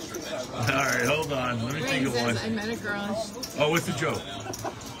joke? Alright, hold on. Let me think of one. I met a girl and Oh, what's the joke?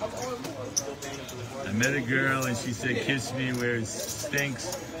 I met a girl and she said, kiss me where it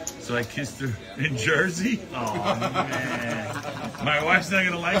stinks. So I kissed her in Jersey. Oh, man. My wife's not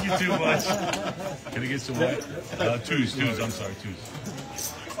going to like you too much. Can I get some what? Twos. I'm sorry, twos.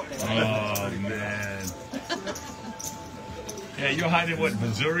 Oh, man. Yeah, you're hiding, what,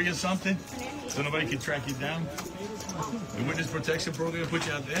 Missouri or something? So nobody can track you down? The Witness Protection Program put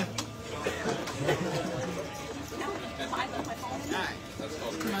you out there?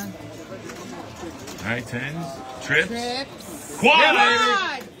 come on. All right, 10s. Trips. Trips. Quad!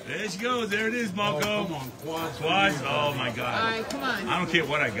 Quad! There she goes. There it is, Marco. Oh, come on, quads. Quads. Oh my God. All right, come on. I don't care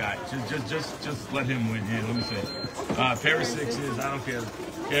what I got. Just let him win. Here, let me see. Pair of 6s. I don't care.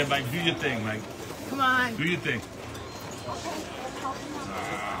 Yeah, Mike, do your thing, Mike. Come on. Do your thing.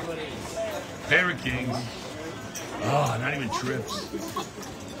 Pair of kings. Oh, not even trips.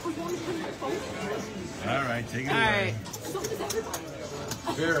 All right, take it All away. right.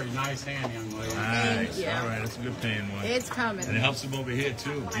 Very nice hand, young lady. Nice. you. All right, that's a good paying one. It's coming. And it helps him over here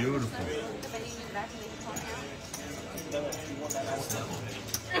too. Beautiful.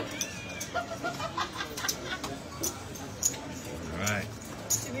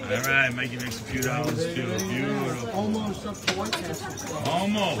 All right, make it makes a few dollars too. Beautiful. Almost up to White Castle.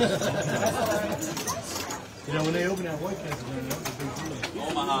 Almost. You know, when they open that White Castle, that was a big deal.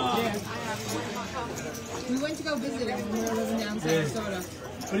 Yeah. We went to go visit him when we were living down in Sarasota.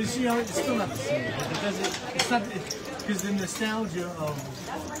 But you see how it's still not the same. It's not because the nostalgia of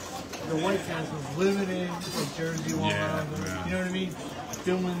the White Castles, living in like Jersey, Long Island, you know what I mean?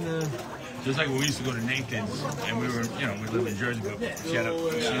 Filming the. Just like when we used to go to Nathan's, and we were, you know, we lived in Jersey, but she had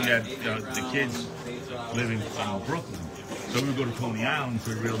the kids living in Brooklyn. So we would go to Coney Island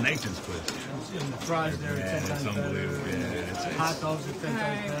to a real Nathan's place. And the fries there are 10 it's times better. unbelievable. Yeah, Hot dogs are 10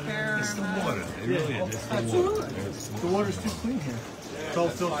 times better. it's the water. It really is. It's the Absolutely. water. The water's too clean here. It's all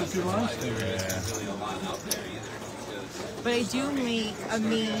filtered through limestone. But I do make a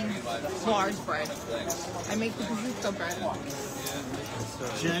mean large bread. I make the prosciutto bread.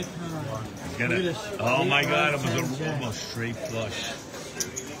 Jack, Get it. Oh my God, it was almost straight flush.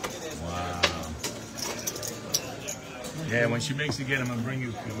 Wow. Yeah, when she makes it again, I'm gonna bring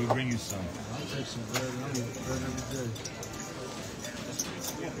you. We'll bring you some. I'll take some bread. I'll eat bread every day.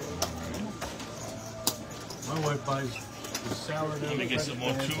 My wife buys the sourdough. Let me get some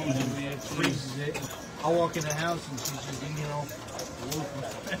more twos in there, please. I'll walk in the house and she's just eating all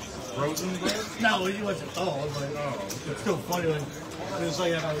frozen bread. No, you wasn't. Oh, I was like, oh, it's still funny. Like, it's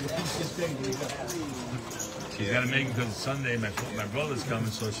like I was a piece this big. She's got to make it because it's Sunday. My brother's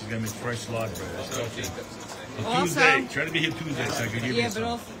coming, so she's gonna make fresh lard bread. Well, Tuesday, try to be here Tuesday so I can give you some.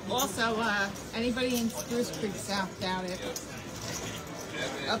 Yeah, but also anybody in Spruce Creek, South Down it.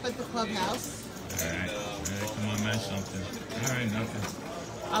 Up at the clubhouse. All right, come on, man, something. All right, nothing.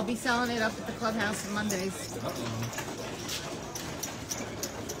 I'll be selling it up at the clubhouse on Mondays.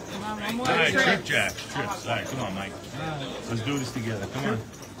 Come on, one more All right, trip. trip jacks, trips. All right, come on, Mike. Let's do this together. Come on.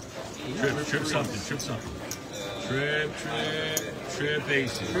 Trip something. Trip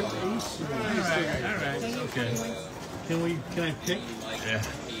aces. All right, okay. Can I pick? Yeah.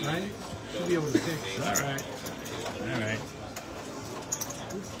 Right? Should be able to pick. All right.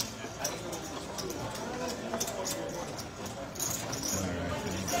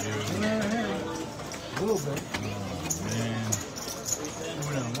 A little bit. Oh, man. You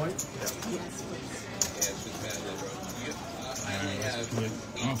went on white? Let's put,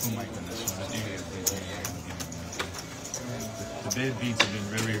 I'm going to put Mike on this one. The bad beats have been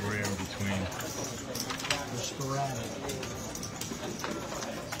very rare in between. They're sporadic.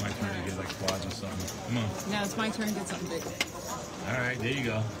 It's my turn to get like quads or something. Come on. Now it's my turn to get something big. All right, there you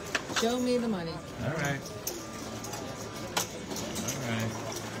go. Show me the money. All right. All right.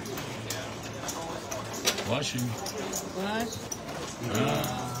 Blushing. Blush.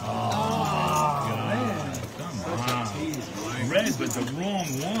 Oh, God. Come on. Red, but the wrong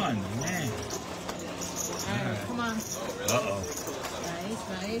one, man. All right, come on. Uh-oh.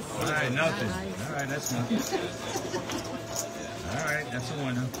 Nice. All right, nothing. Nice. All right, that's nothing. All right, that's a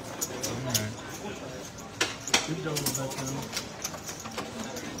winner. All right. Good job with that, man.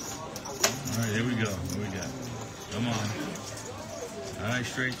 All right, here we go. Here we go. Come on. All right,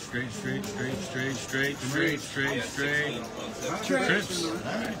 straight. Trips.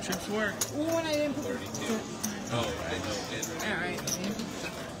 All right, trips work. Ooh, and I didn't put the... Oh, All right.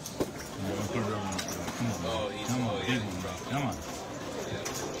 Put it on. Come on, big one, bro. Come on.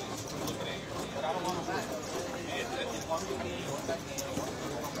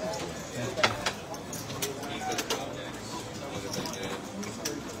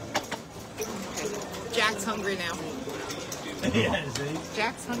 Jack's hungry now. Yeah, see?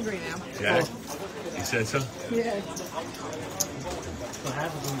 Jack's hungry now. Jack, you said so? Yeah. What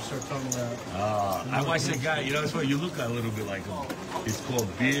happens when you start talking about... I watched that guy. You know, that's why you look a little bit like him. It's called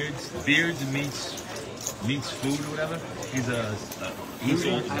Beards Meets Food or whatever. He's a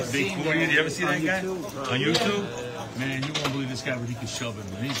big foodie. You ever see that guy on YouTube? Man, you won't believe this guy, but he can shove it,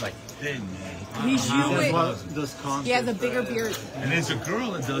 man. He's like thin, man. He's huge. Does He has a bigger beard. And there's a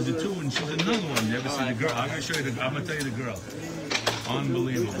girl that does it too, and she's another one. You ever see the girl? I'm gonna show you. I'm gonna tell you the girl.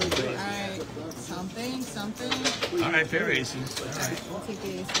 Unbelievable. All right. Something. All right, pair of aces. All right. We'll take the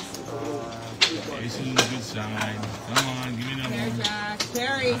aces. Aces is a good sign. Come on, give me another Pair one. Jack.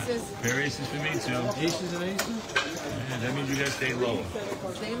 Pair aces. Pair of aces for me too. Aces and aces? Yeah, that means you gotta stay low.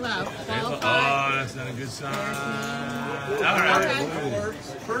 Stay low. Oh, Qualify. that's not a good sign. All right. Okay.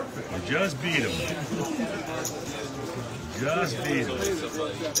 Perfect. You just beat him. Just beat him.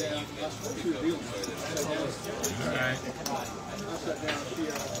 All right.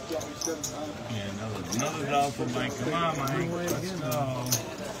 Yeah, another dollar for Mike. Come on, Mike. Let's go.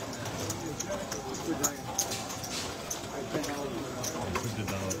 Put the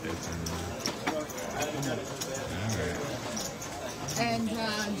dollar there for me. All right. And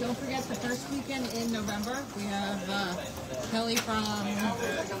don't forget the first weekend in November, we have Kelly from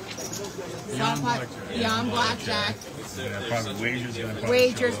Beyond Blackjack. Yeah, probably Wagers gonna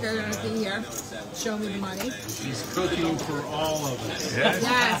Wagers, they're going to be here. Show me the money. She's cooking for all of us. Yes.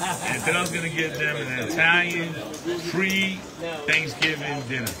 Yes. And then I was gonna get them an Italian pre-Thanksgiving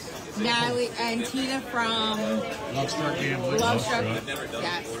dinner. Natalie and Tina from Love Struck Gambling. Love Struck. Struck.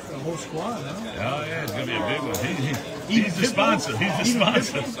 Yes. The whole squad, huh? Oh yeah, it's gonna be a big one. He's the sponsor. He's the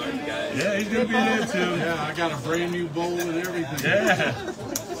sponsor. Yeah, he's gonna be there too. Yeah, I got a brand new bowl and everything. Yeah.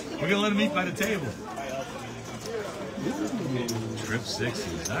 We're gonna let him eat by the table. Trip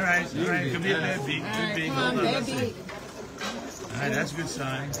 60s. All right. It could be a bad beat. All Could right, be. come on, Hold on, let's see. baby. All right, that's a good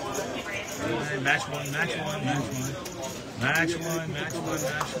sign. All right, match one.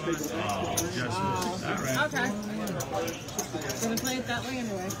 Oh, just missed. All right. Okay. Gonna play it that way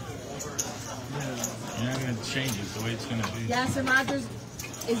anyway. You're not gonna change it the way it's gonna be. Yes, and Rogers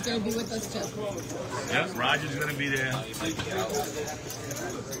is gonna be with us too. Yep, Roger's gonna be there.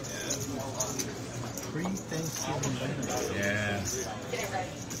 Pre-Thanksgiving dinner. Yeah.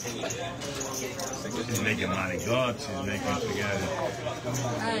 She's making money. Go up, she's making together.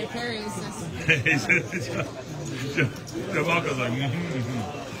 All right, Perry is this. The Walker's like,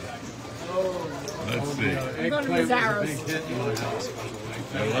 Let's see. I'm going to Mazzaro's. Big hit in my house.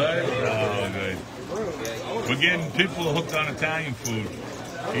 What? Oh, good. We're getting people hooked on Italian food.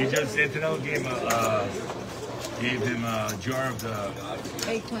 Antonella gave him a jar of the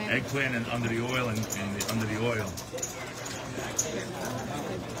eggplant and under the oil under the oil.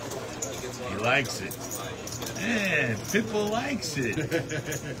 He likes it. Yeah, Pitbull likes it.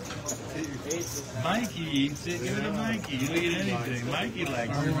 Mikey eats it. Give it to Mikey. You eat anything. Mikey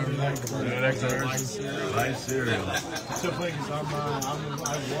likes it. Light cereal. It's so funny because I'm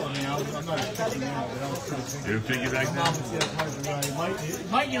not picking out, but I was pretty thinking. You pick it back My then? mom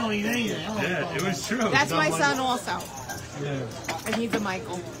said, Mike, you don't eat anything. I don't Yeah, know. it was true. That's my son also. Yeah. And he's a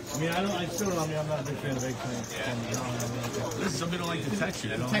Michael. I mean, I still don't. I mean, I'm not a big fan of eggplant. Listen, some people like the texture.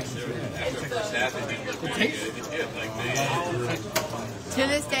 They don't like the To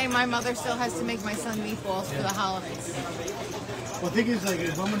this day, my mother still has to make my son meatballs for the holidays. Well, the thing is, like,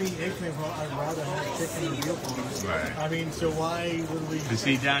 if I'm gonna eat eggplant, I'd rather have chicken or veal parmesan. Right. I mean, so why would we? You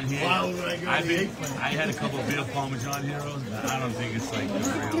see down here, Why would I go to the eggplant? I had a couple of veal parmesan heroes, but I don't think it's like the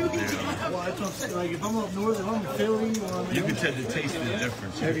real deal. Well, that's what I'm saying. Like, if I'm up north, if I'm in Philly, or I'm You can tell the taste of the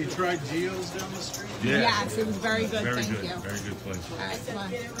difference. Have you tried Gio's down the street? Yeah. Yes, it was very good. Very Thank good. you. Very good place. All right, come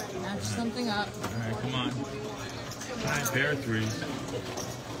on. Match something up. All right, come on. All right, pair of threes.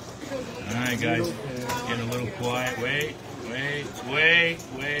 All right, guys. Getting a little quiet. Wait.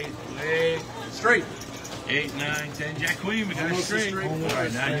 Straight. 8, 9, 10. Jack Queen, we got it Almost a straight. straight. All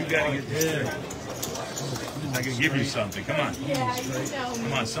right, now you got to get this straight. I can give you something. Come on.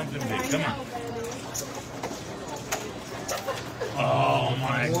 Come on, something big. Come on. Oh,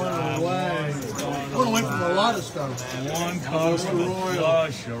 my God. I'm going away from a lot of stuff. One comes with a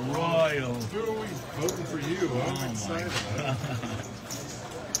flush, a royal. Who are we voting for you? I'm excited.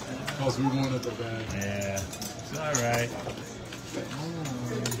 Because we wanted the bad. Yeah, it's all right.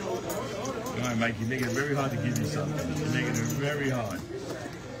 Come on, Mike. You're making it very hard to give you something. You're making it very hard.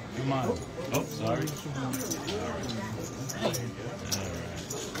 Come on. Oh, sorry.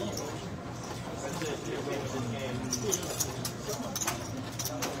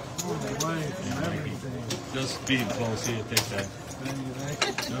 All right. Just being close here, take that.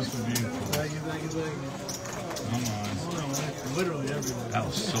 Just for being close. Come on. Literally everywhere. That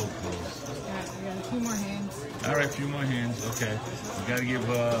was so close. We got a few more hands. All right, a few more hands. Okay. We gotta give,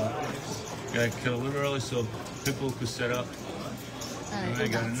 gotta kill a little early so people could set up. All All right,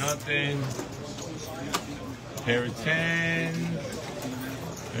 right, got a nuts. nothing. Pair of 10.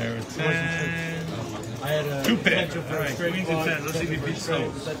 Pair of 10. I had a Two pair. potential for All a right, straight queens and block, tens. Let's see if he potential beats for a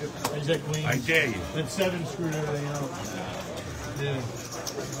those. straight, I said queens. I dare you. Then 7 screwed everything up. Yeah.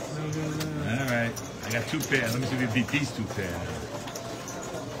 All right. I got 2 pairs. Let me see if we beat these 2 pairs.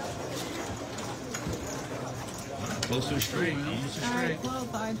 Close to a straight. Almost a All straight. right,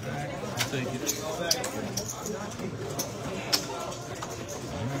 qualified. All right, I'll take it. All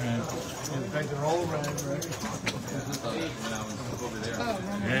right. In fact, they're all around, right? Oh,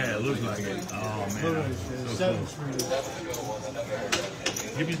 wrong Yeah, it looks like it. Oh, Literally, man. So 7 close. screwed up.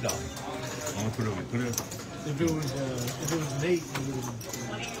 Give me a dollar. I'm gonna put it over. Put it. If it was an 8, it would have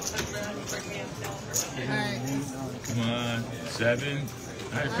been. All right. Come on. 7.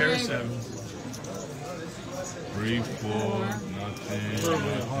 All right, pair of 7s. 3, 4, nothing. All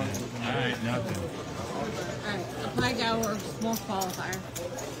right, nothing. All right. Apply gower, small qualifier.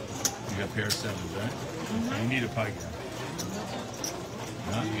 You got a pair of 7s, right? You need a pie guy.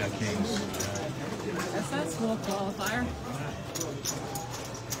 No, you got kings. That's that small qualifier.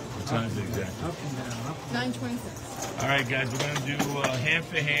 What time is it exactly? 9:26. All right, guys, we're going to do hand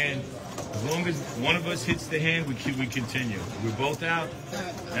for hand. As long as one of us hits the hand, we continue. If we're both out, All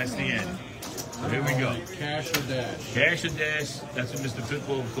right. that's the end. So here we go. Cash or dash? Cash or dash. That's what Mr.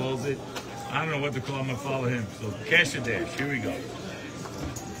 Pitbull calls it. I don't know what to call him. I'm going to follow him. So cash or dash. Here we go.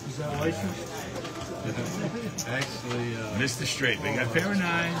 Is that licensed? Actually, Mr. Straight. We got pair of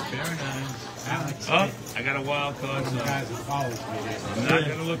 9s. Pair of 9s. Oh, I got a wild card. So guys that follows me. I'm not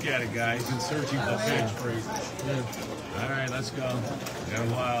going to look at it, guys. Been searching for catchphrases. All right, let's go. Got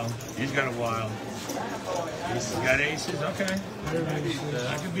a wild. He's got a wild. He's got aces. Okay.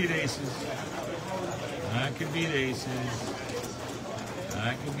 I could beat aces. I could beat aces.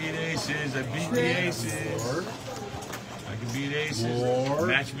 I could beat aces. I beat the aces. I could beat aces.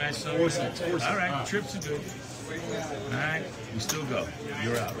 Match, so. All right, trips are good. All right, we still go.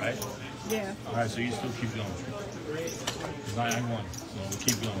 You're out, right? Yeah. All right, so you still keep going. Because I won, so we'll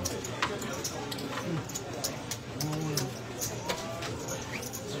keep going.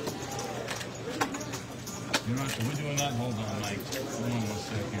 You know what? So we're doing that. Hold on, Mike. Hold on 1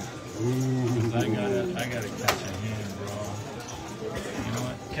 second. I gotta catch a hand, bro. You know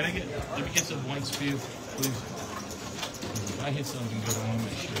what? Can I let me get some one speed, please? If I hit something good, I want to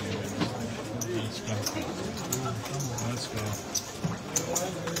make sure you're ready. Let's go. Let's go.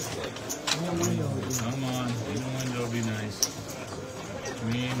 Come on. In the window, be nice.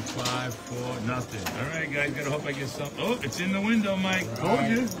 Queen, 5, 4, nothing. All right, guys. Gotta hope I get something. Oh, it's in the window, Mike. Told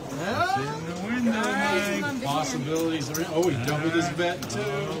you. It's in the window, All right, come Mike. on, big Possibilities are in. Oh, he doubled his bet too.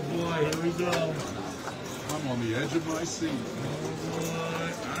 Oh boy, here we go. I'm on the edge of my seat.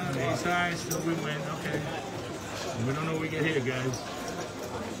 Ace high, still we win. Okay. We don't know what we get here, guys.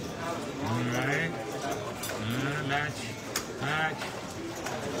 All right. Match. Match.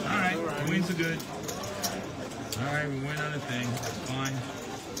 All right. Queens are good. All right, we win on the thing. Fine.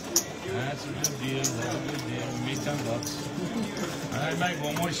 That's a good deal. That's a good deal. We made $10. All right, Mike.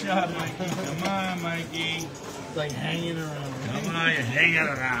 One more shot, Mikey. Come on, Mikey. It's like hanging around. Come on, you're hanging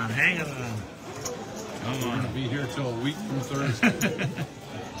around. Hanging around. Come We're on. gonna be here till a week from Thursday.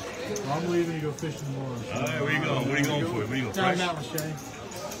 I'm leaving to go fishing tomorrow. All right, where you going? What are you going for? Where you going? Down Fresh? Mountain Shay.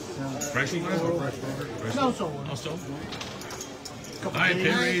 Fresh water? Fresh No, water? so Oh, so? couple All right, days.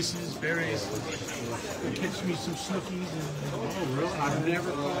 pay races, pay races. Catch me some snookies and Oh, really? I've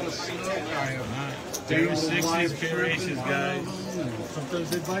never caught a snook. I have. Pay 60s, pay races, guys. sometimes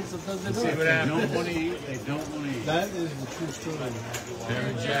they bite, sometimes they See don't. what They happens. don't want to eat. They don't want to eat. That is the true story. Pair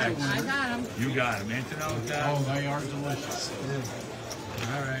of jacks. I got him. You got him. Antonella got Oh, him. they are delicious.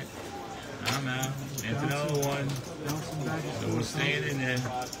 All right. I'm out. Antonella won. Bouncing back and So we're staying in there.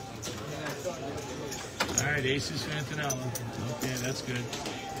 All right, aces for Antonella. Okay, that's good.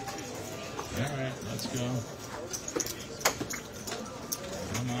 All right, let's go.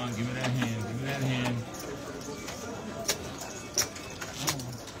 Come on, give me that hand. Give me that hand.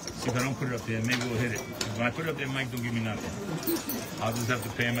 See if I don't put it up there, maybe we'll hit it. When I put it up there, Mike, don't give me nothing. I'll just have to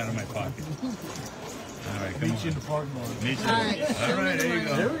pay him out of my pocket. All right, come meet you in on. the parking lot. Meet you. All right. All right, there you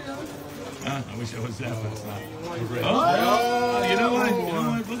There go. we go. I wish I was that, but it's not. Oh, you know what? You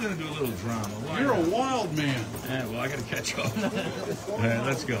know what? We're gonna do a little drama. Why You're not? a wild man. Yeah, well, I gotta catch up. All right,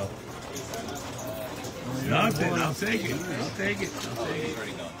 let's go. Nothing. I'll take it. I'll take it. I'll take it.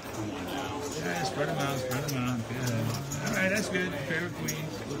 Yeah, spread them out. Spread them out. Yeah. All right, that's good. Pair of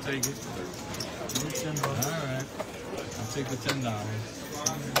queens. We'll take it. All right. I'll take the $10.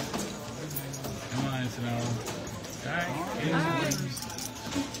 Come on, Antonella. All right. Here's the queens.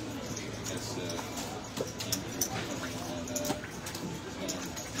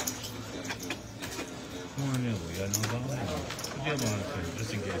 Come on, the other way. Got no ball? Put the other one on the table,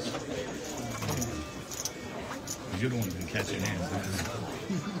 just in case. You're the one who can catch your hands.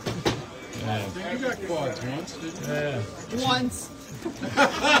 Yeah. You got quads once, didn't you? Yeah. Once.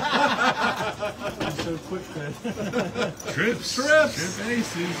 I'm so quick, man. Trips. Trip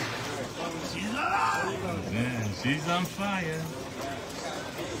aces. She's on. Yeah, she's on fire.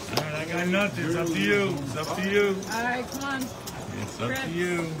 All right, I got nothing. It's up to you. It's up to you. All right, come on. It's up to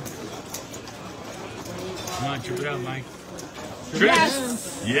you. Come on, trip it out, Mike.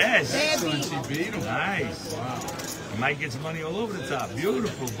 Yes. Yes. Baby. She beat him. Nice. Wow. Mike gets money all over the top.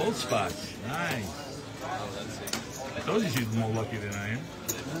 Beautiful. Both spots. Nice. I told you she's more lucky than I am.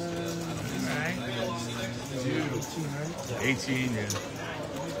 All right. 18, yeah.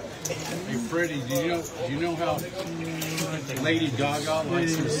 Hey, Freddie, do you know how Lady Gaga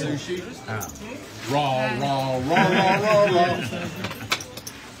likes her sushi? Ah. Raw.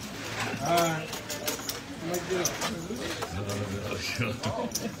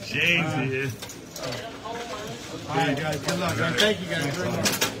 Shane's here. All right, guys. Good luck. All right. Thank you, guys.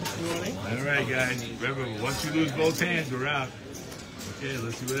 All right, guys. Remember, once you lose both hands, we're out. Okay,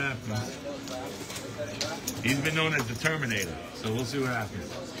 let's see what happens. He's been known as the Terminator, so we'll see what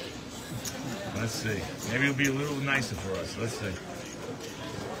happens. Let's see. Maybe he'll be a little nicer for us. Let's see.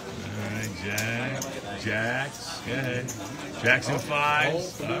 All right, Jacks. Go ahead. Jacks and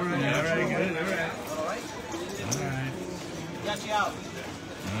fives. All right, good. All right. Got you out.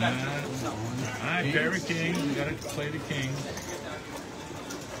 All right, pair of kings. We gotta play the king.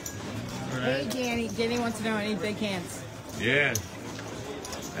 All Hey, right. Danny. Danny wants to know any big hands. Yeah.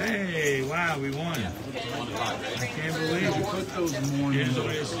 Hey, wow, we won. I can't believe it. Put those morning Here's the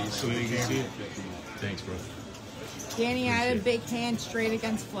way so you can see it. Thanks, bro. Danny had a big hand straight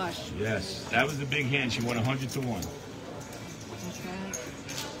against flush. Yes, that was the big hand. She won 100 to 1.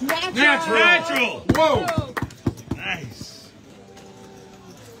 Okay. Natural. Whoa! Nice.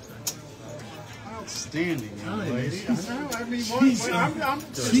 Outstanding, young lady.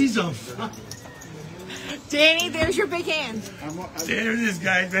 She's on fire. Danny, there's your big hand. There it is,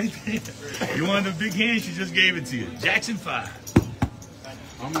 guys, right there. You wanted the big hand, she just gave it to you. Jackson 5.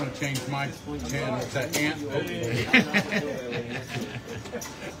 I'm going to change my channel to Ant.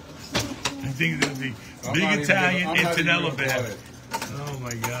 I think it's going to be I'm big not even Italian gonna- I'm not even Antonella gonna bear. play it. Oh,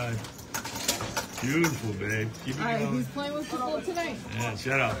 my God. Beautiful, babe. Keep it All right, going. who's playing with football tonight? Yeah,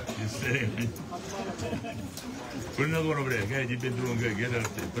 shut up. Just say it. Put another one over there. Guys, you've been doing good. Get it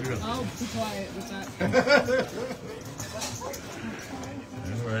up there. Put it up. Oh, be quiet with that.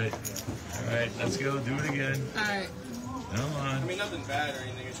 All right. All right, let's go. Do it again. All right, Come on. I mean, nothing bad or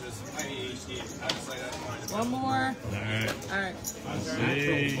anything. It's just my ADHD. I just like that's fine. one more. All right. All right. Let's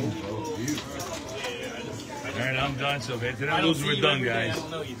see. All right, I'm done. So if Antonella loses, we're done, guys. I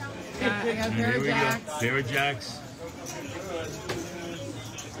got a pair Here of we go. jacks. Pair of jacks.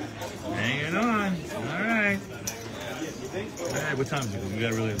 Hanging on. All right. All right, what time is it? We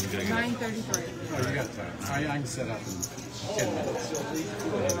gotta go. 9:33. I got time. I can set up in 10 minutes.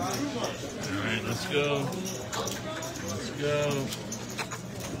 All right, let's go. Let's go.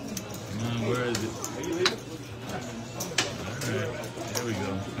 Come Where is it? All right, there we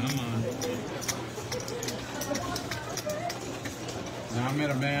go. Come on. Now I met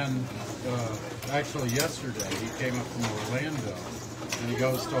a man actually yesterday. He came up from Orlando, and he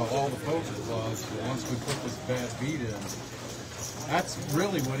goes to all the poker clubs. But once we put this bad beat in, that's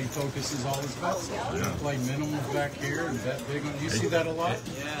really what he focuses all his bets on. Yeah. Play minimums back here and bet big on. You see that a lot?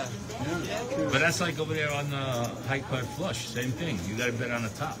 Yeah. Yeah. But that's like over there on the high card flush. Same thing. You got to bet on the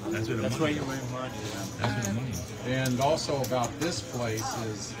top. That's where the money is. That's where the money is. And also about this place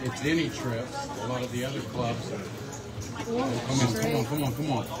is it's any trips. A lot of the other clubs are.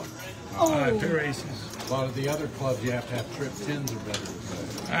 Come on. All right, pair aces. A lot of the other clubs you have to have trip 10s or better.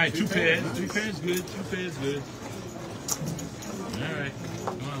 All right, two pairs. Two pairs good. Two pairs good. All right.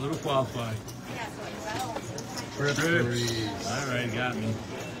 Come on, a little qualify. Trip Trips. 3s. All right, got me.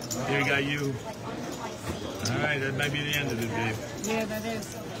 Here, got you. All right, that might be the end of it, babe. Yeah, that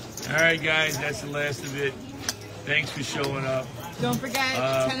is. All right, guys, that's the last of it. Thanks for showing up. Don't forget,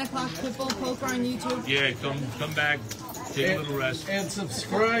 10 o'clock Pitbull Poker on YouTube. Yeah, come back. Take a little rest. And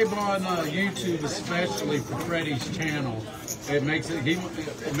subscribe on YouTube, especially for Freddie's channel. It makes a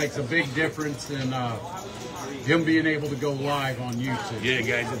big difference in him being able to go live on YouTube. Yeah,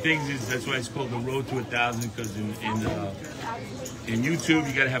 guys. The thing is, that's why it's called the Road to 1,000. Because in YouTube,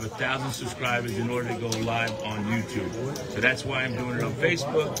 you got to have 1,000 subscribers in order to go live on YouTube. So that's why I'm doing it on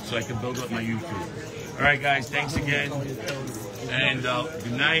Facebook, so I can build up my YouTube. All right, guys. Thanks again. And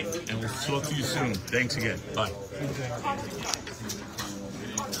good night, and we'll talk to you soon. Thanks again. Bye.